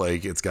stuff,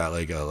 like it's got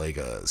like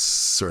a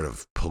sort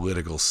of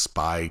political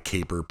spy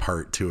caper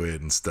part to it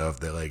and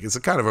stuff that like, it's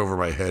kind of over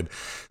my head.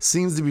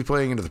 Seems to be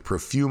playing into the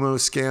Profumo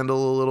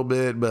scandal a little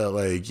bit, but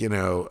like,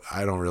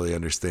 I don't really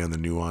understand the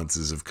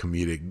nuances of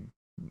comedic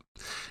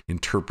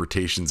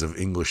interpretations of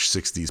English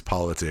 60s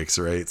politics,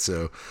 right?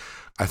 So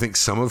I think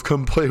some of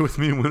Come Play With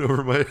Me went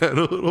over my head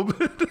a little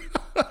bit.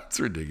 It's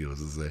ridiculous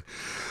to say.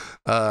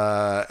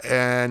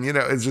 And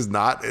it's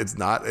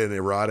not an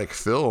erotic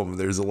film.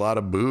 There's a lot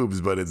of boobs,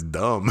 but it's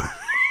dumb.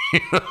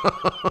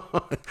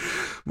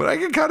 But I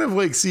can kind of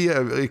like see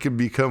how it can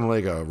become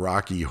like a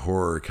Rocky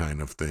Horror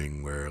kind of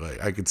thing where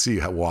like I could see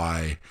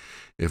why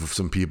if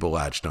some people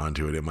latched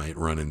onto it, it might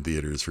run in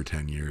theaters for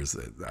 10 years.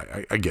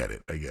 I get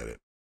it.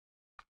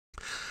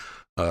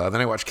 Then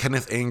I watched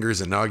Kenneth Anger's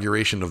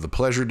Inauguration of the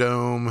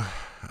Pleasuredome.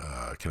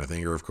 Kenneth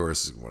Anger, of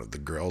course, one of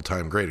the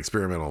all-time great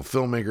experimental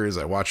filmmakers.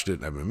 I watched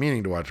it. I've been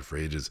meaning to watch it for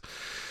ages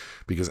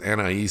because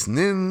Anaïs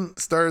Nin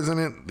stars in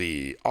it,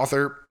 the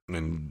author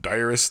and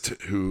diarist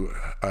whom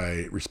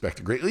I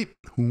respect greatly.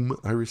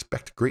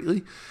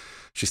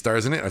 She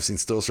stars in it. I've seen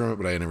stills from it,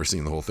 but I had never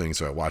seen the whole thing,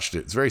 so I watched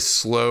it. It's very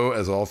slow,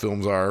 as all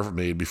films are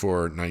made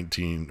before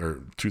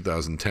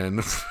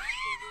 2010.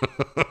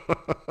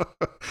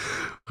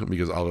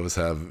 Because all of us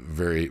have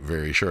very,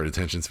 very short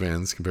attention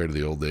spans compared to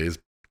the old days.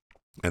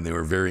 And they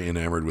were very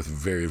enamored with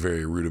very,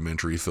 very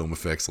rudimentary film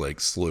effects like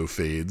slow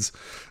fades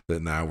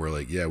that now we're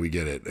like, yeah, we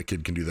get it. A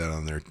kid can do that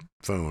on their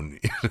phone.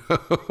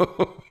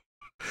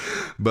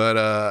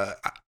 But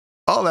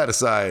all that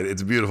aside,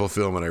 it's a beautiful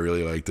film and I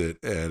really liked it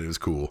and it was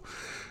cool.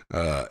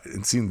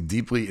 It seemed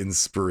deeply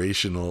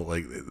inspirational.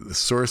 Like the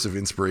source of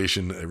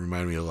inspiration, it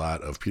reminded me a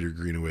lot of Peter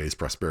Greenaway's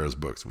Prospero's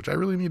books, which I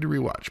really need to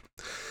rewatch.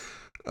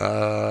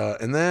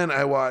 And then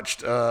I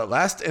watched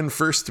Last and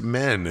First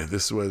Men.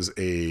 This was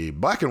a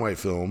black and white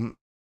film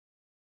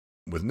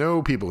with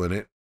no people in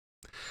it,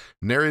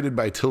 narrated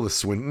by Tilda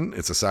Swinton.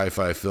 It's a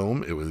sci-fi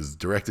film. It was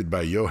directed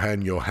by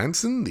Johan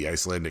Johansson, the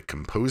Icelandic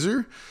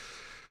composer,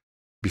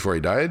 before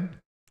he died.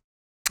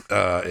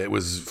 It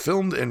was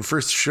filmed and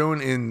first shown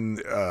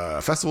in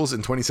festivals in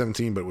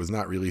 2017, but was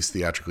not released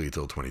theatrically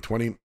until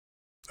 2020.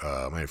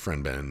 My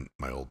friend Ben,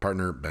 my old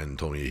partner, Ben,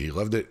 told me he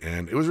loved it,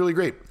 and it was really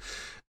great.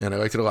 And I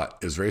liked it a lot.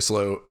 It was very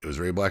slow. It was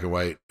very black and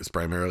white. It's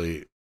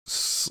primarily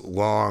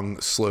long,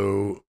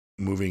 slow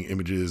moving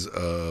images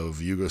of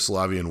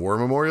Yugoslavian war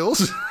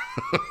memorials,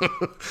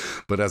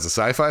 but as a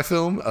sci-fi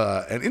film.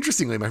 And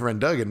interestingly, my friend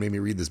Doug had made me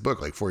read this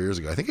book like 4 years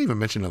ago. I think I even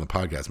mentioned it on the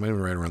podcast. Might have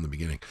been right around the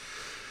beginning.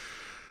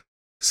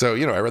 So,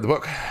 I read the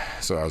book.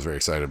 So I was very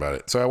excited about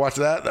it. So I watched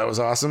that. That was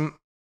awesome.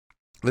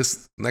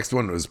 This next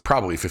one was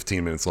probably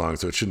 15 minutes long,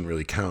 so it shouldn't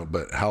really count,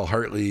 but Hal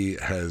Hartley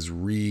has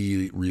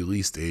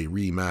released a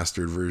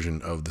remastered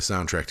version of the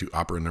soundtrack to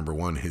Opera No.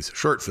 1, his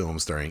short film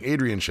starring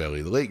Adrian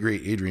Shelley, the late,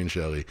 great Adrian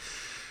Shelley,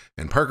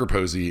 and Parker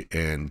Posey,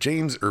 and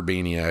James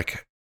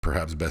Urbaniak,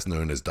 perhaps best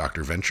known as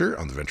Dr. Venture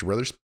on the Venture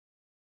Brothers.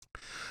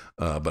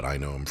 But I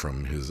know him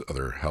from his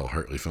other Hal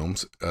Hartley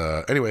films.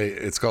 Anyway,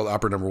 it's called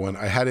Opera Number One.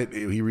 I had it.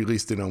 He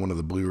released it on one of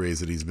the Blu-rays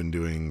that he's been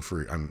doing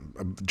for. I'm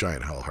a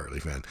giant Hal Hartley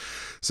fan,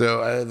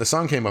 so the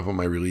song came up on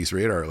my release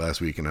radar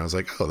last week, and I was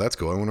like, "Oh, that's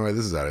cool. I wonder why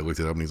this is out." I looked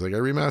it up, and he's like, "I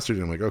remastered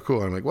it." I'm like, "Oh,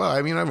 cool." I'm like, "Well,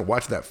 I mean, I haven't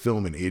watched that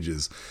film in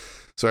ages,"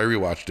 so I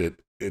rewatched it.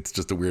 It's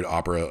just a weird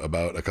opera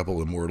about a couple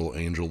immortal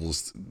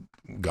angels,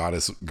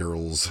 goddess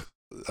girls,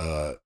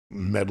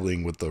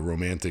 meddling with the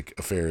romantic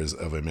affairs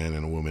of a man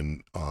and a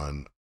woman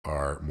on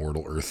our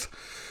mortal earth.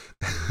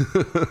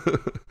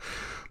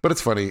 But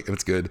it's funny and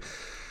it's good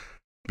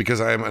because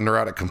I am a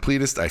neurotic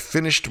completist. I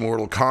finished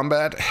Mortal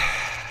Kombat,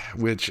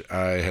 which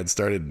I had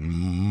started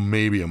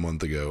maybe a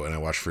month ago, and I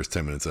watched the first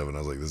 10 minutes of it, and I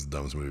was like, this is the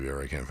dumbest movie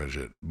ever. I can't finish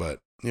it. But,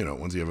 you know,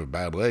 once you have a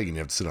bad leg and you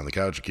have to sit on the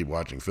couch and keep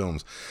watching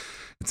films,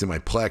 it's in my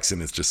Plex,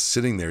 and it's just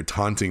sitting there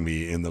taunting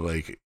me in the,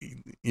 like,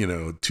 you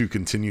know, to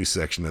continue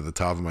section at the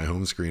top of my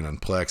home screen on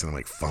Plex, and I'm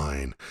like,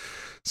 fine.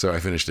 So I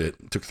finished it.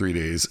 It took 3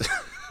 days.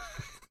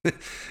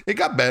 It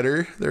got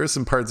better. There were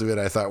some parts of it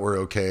I thought were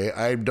okay.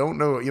 I don't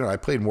know, you know, I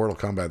played Mortal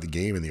Kombat the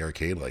game in the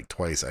arcade like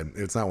twice.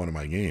 It's not one of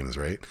my games,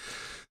 right?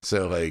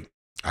 So like,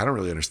 I don't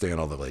really understand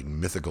all the like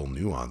mythical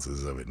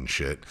nuances of it and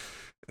shit.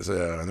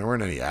 So, and there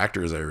weren't any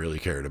actors I really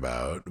cared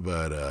about,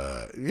 but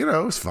you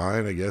know, it was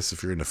fine, I guess.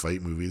 If you're into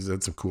fight movies,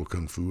 that's some cool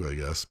kung fu, I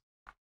guess.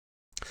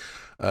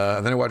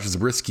 Then I watched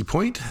Zabriskie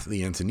Point,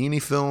 the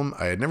Antonini film.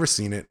 I had never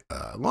seen it.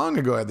 Long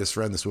ago, I had this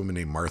friend, this woman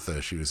named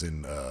Martha. She was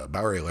in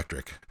Bowery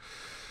Electric.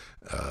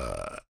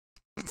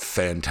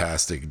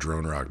 Fantastic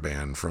drone rock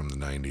band from the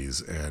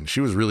 90s, and she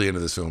was really into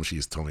this film.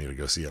 She told me to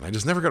go see it, and I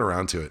just never got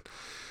around to it.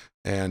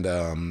 And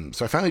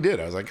so I finally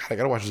did. I was like, I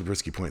gotta watch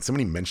Zabriskie Point.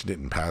 Somebody mentioned it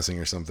in passing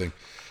or something,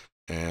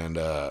 and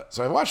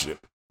so I watched it.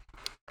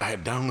 I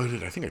had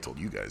downloaded, I think I told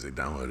you guys I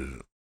downloaded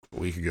it a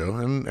week ago,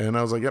 and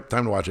I was like, yep,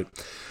 time to watch it.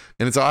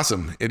 And it's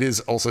awesome. It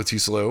is also too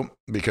slow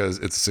because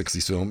it's a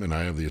 60s film, and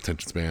I have the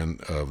attention span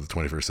of the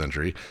 21st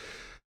century.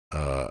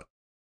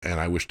 And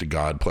I wish to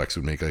God Plex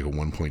would make like a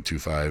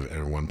 1.25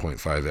 and a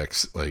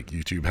 1.5x like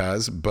YouTube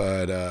has.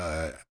 But,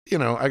 you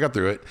know, I got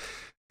through it.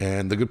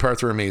 And the good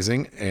parts were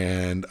amazing.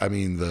 And, I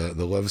mean,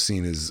 the love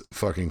scene is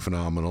fucking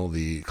phenomenal.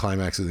 The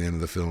climax at the end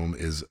of the film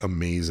is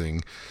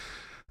amazing.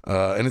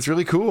 And it's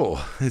really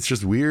cool. It's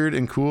just weird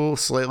and cool,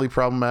 slightly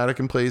problematic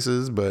in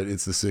places, but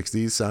it's the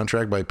 60s.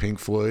 Soundtrack by Pink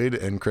Floyd,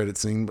 end credit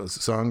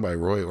song by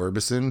Roy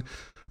Orbison.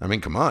 I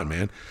mean, come on,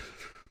 man.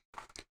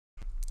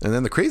 And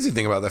then the crazy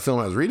thing about that film,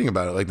 I was reading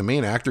about it, like the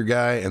main actor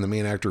guy and the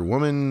main actor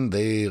woman,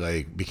 they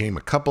like became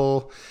a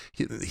couple.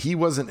 He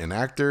wasn't an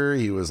actor.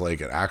 He was like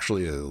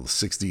actually a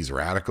 60s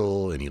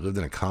radical, and he lived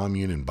in a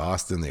commune in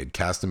Boston. They had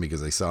cast him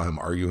because they saw him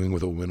arguing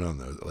with a woman on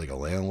the, like a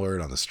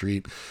landlord on the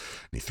street,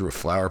 and he threw a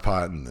flower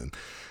pot. And then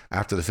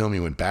after the film,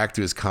 he went back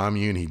to his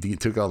commune. He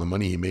took all the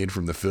money he made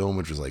from the film,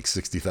 which was like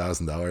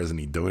 $60,000, and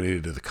he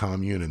donated to the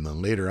commune. And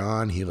then later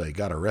on, he like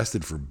got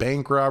arrested for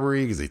bank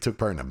robbery because they took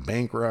part in a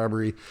bank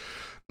robbery.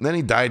 And then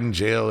he died in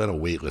jail in a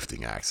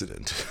weightlifting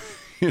accident.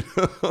 You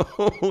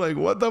know, like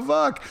what the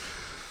fuck?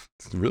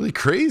 It's really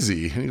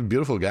crazy. He's a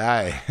beautiful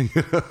guy.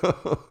 You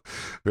know?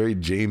 Very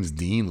James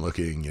Dean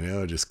looking, you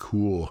know, just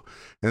cool.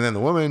 And then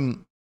the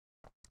woman,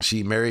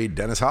 she married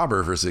Dennis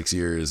Hopper for 6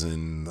 years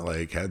and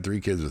like had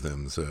 3 kids with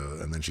him. So,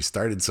 and then she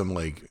started some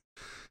like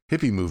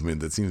hippie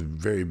movement that seems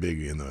very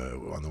big on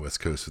the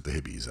West Coast with the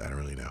hippies. I don't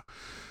really know.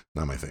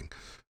 Not my thing.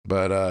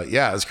 But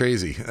yeah, it's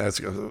crazy.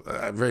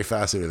 I'm very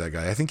fascinated with that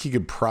guy. I think he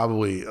could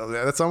probably,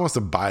 that's almost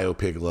a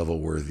biopic level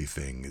worthy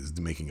thing, is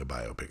making a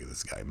biopic of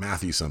this guy.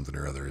 Matthew something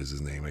or other is his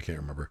name. I can't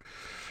remember.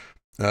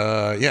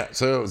 Yeah,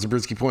 so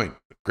Zabriskie Point.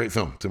 Great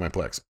film to my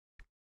Plex.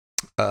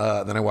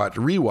 Then I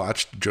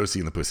rewatched Josie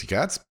and the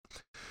Pussycats,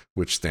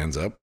 which stands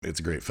up.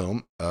 It's a great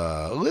film.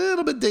 A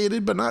little bit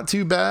dated, but not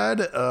too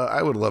bad.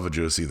 I would love a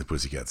Josie and the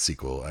Pussycats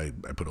sequel. I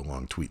put a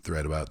long tweet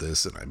thread about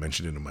this, and I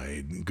mentioned it in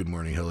my Good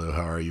Morning, Hello,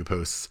 How Are You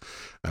posts.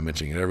 I'm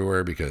mentioning it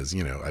everywhere because,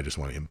 you know, I just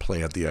want to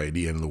implant the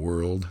idea into the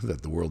world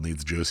that the world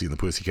needs Josie and the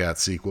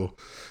Pussycats sequel.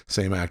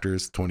 Same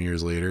actors, 20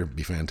 years later.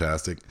 Be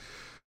fantastic.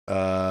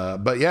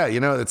 But yeah, you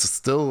know, it's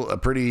still a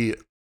pretty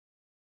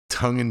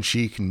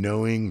tongue-in-cheek,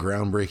 knowing,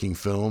 groundbreaking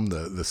film.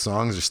 The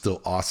songs are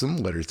still awesome.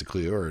 Letters to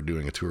Cleo are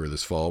doing a tour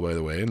this fall, by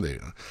the way, and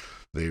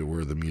they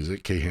were the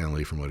music. Kay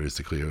Hanley from Letters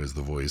to Cleo is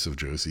the voice of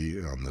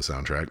Josie on the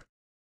soundtrack.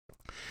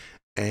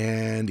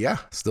 And yeah,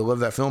 still love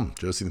that film,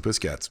 Josie and the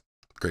Pussycats.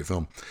 Great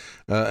film.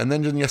 And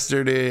then just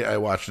yesterday, I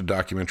watched a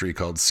documentary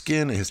called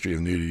Skin, A History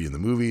of Nudity in the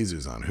Movies. It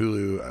was on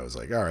Hulu. I was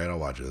like, all right, I'll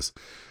watch this.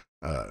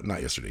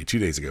 Not yesterday, 2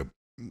 days ago.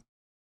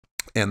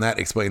 And that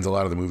explains a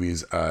lot of the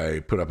movies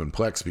I put up in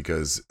Plex,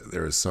 because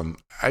there is some,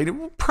 I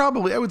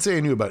would say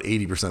I knew about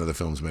 80% of the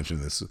films mentioned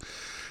in this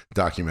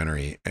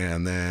documentary.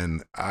 And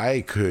then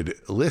I could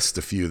list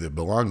a few that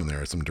belonged in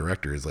there, some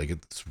directors. Like,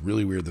 it's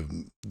really weird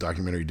the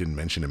documentary didn't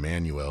mention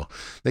Emmanuel.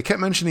 They kept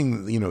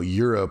mentioning, you know,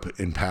 Europe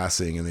in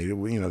passing, and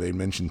they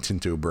mentioned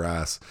Tinto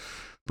Brass.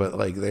 But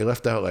like, they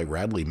left out like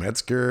Radley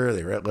Metzger,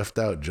 they left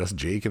out Just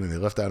Jake, and then they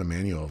left out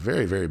Emmanuel.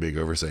 Very, very big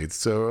oversight.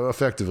 So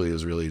effectively, it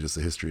was really just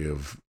the history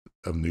of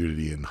of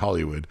nudity in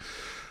Hollywood.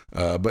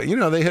 But, you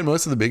know, they had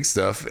most of the big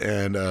stuff,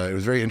 and it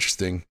was very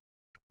interesting.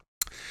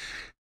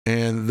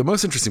 And the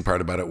most interesting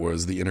part about it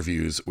was the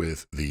interviews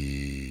with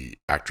the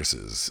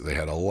actresses. They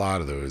had a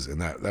lot of those, and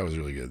that was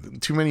really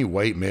good. Too many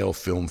white male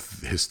film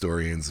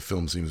historians. The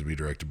film seems to be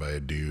directed by a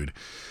dude.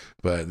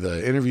 But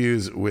the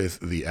interviews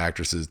with the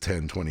actresses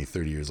 10, 20,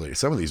 30 years later,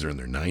 some of these are in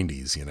their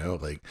 90s, you know?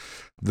 Like,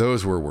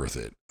 those were worth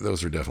it.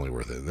 Those were definitely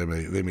worth it.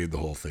 They made the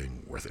whole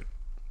thing worth it.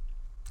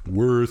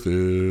 Worth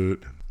it.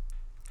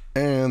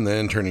 And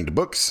then turning to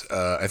books,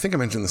 I think I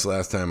mentioned this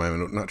last time.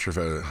 I'm not sure if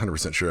I'm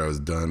 100% sure I was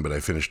done, but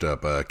I finished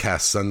up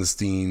Cass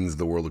Sunstein's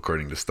The World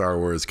According to Star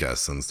Wars.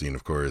 Cass Sunstein,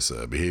 of course,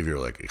 a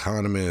behavioral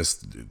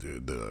economist,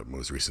 the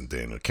most recent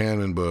Daniel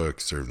Cannon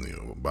book, served in the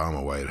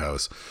Obama White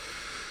House.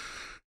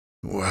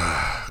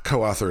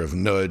 Co-author of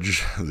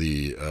Nudge,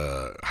 the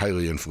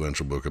highly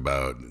influential book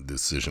about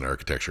decision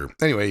architecture.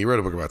 Anyway, he wrote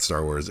a book about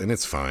Star Wars, and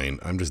it's fine.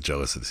 I'm just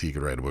jealous that he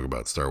could write a book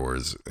about Star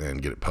Wars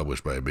and get it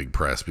published by a big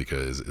press,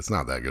 because it's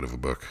not that good of a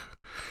book.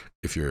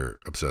 If you're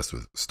obsessed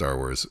with Star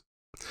Wars,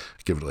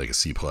 give it like a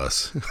C+.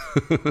 But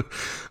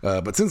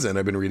since then,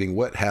 I've been reading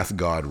What Hath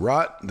God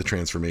Wrought? The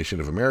Transformation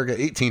of America,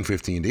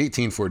 1815 to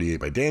 1848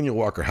 by Daniel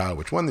Walker Howe,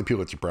 which won the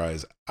Pulitzer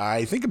Prize.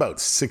 I think about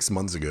 6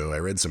 months ago, I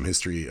read some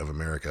history of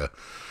America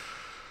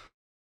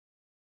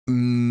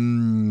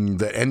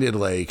that ended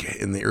like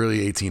in the early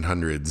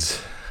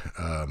 1800s.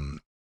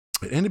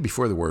 It ended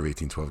before the War of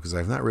 1812, because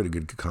I've not read a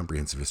good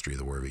comprehensive history of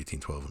the War of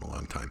 1812 in a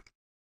long time.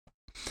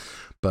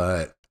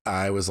 But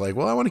I was like,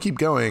 well, I want to keep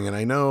going. And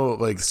I know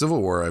like the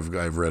Civil War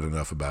I've read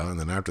enough about. And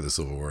then after the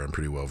Civil War, I'm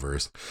pretty well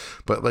versed.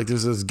 But like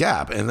there's this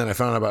gap. And then I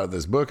found out about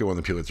this book. It won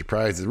the Pulitzer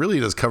Prize. It really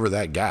does cover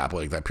that gap.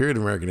 Like that period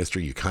of American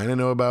history you kind of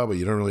know about, but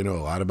you don't really know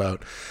a lot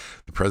about.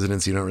 The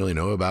presidents you don't really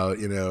know about,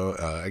 you know.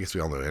 I guess we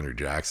all know Andrew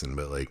Jackson,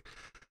 but like,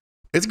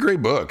 it's a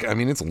great book. I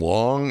mean, it's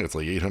long. It's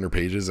like 800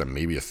 pages. I'm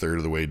maybe a third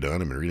of the way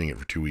done. I've been reading it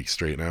for 2 weeks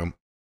straight now.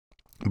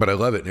 But I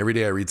love it. And every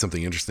day I read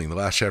something interesting. The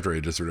last chapter I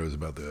just read was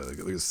about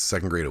the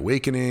Second Great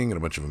Awakening and a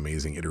bunch of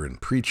amazing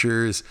itinerant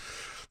preachers,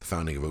 the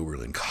founding of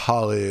Oberlin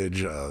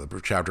College. The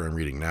chapter I'm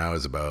reading now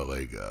is about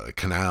like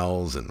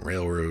canals and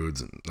railroads,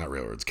 and not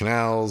railroads,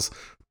 canals,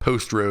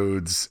 post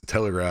roads,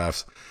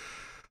 telegraphs.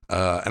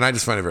 And I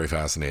just find it very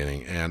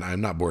fascinating, and I'm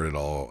not bored at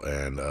all.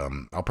 And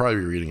I'll probably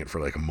be reading it for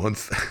like a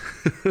month.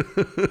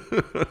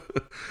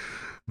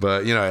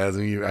 But, you know, I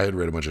had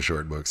read a bunch of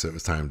short books, so it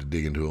was time to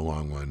dig into a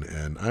long one,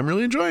 and I'm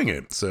really enjoying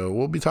it. So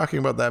we'll be talking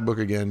about that book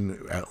again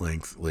at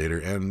length later.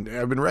 And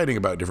I've been writing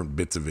about different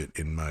bits of it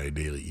in my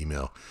daily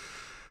email.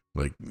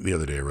 Like the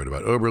other day I wrote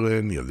about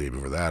Oberlin. The other day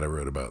before that I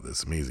wrote about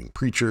this amazing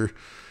preacher.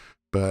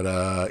 But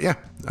yeah,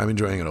 I'm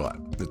enjoying it a lot.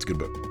 It's a good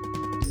book.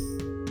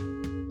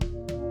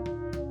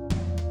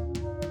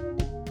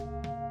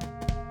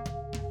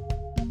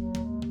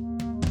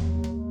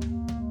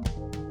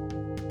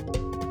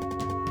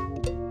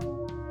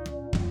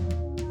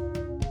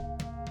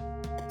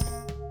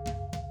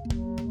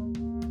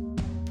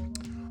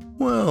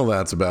 Well,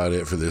 that's about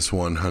it for this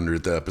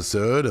 100th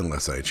episode,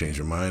 unless I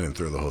change my mind and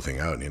throw the whole thing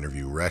out and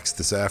interview Rex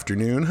this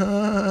afternoon.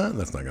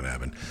 That's not going to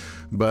happen.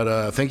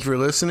 But thank you for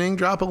listening.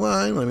 Drop a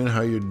line. Let me know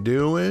how you're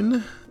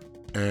doing.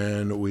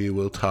 And we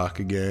will talk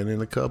again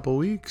in a couple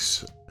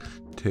weeks.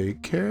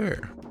 Take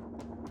care.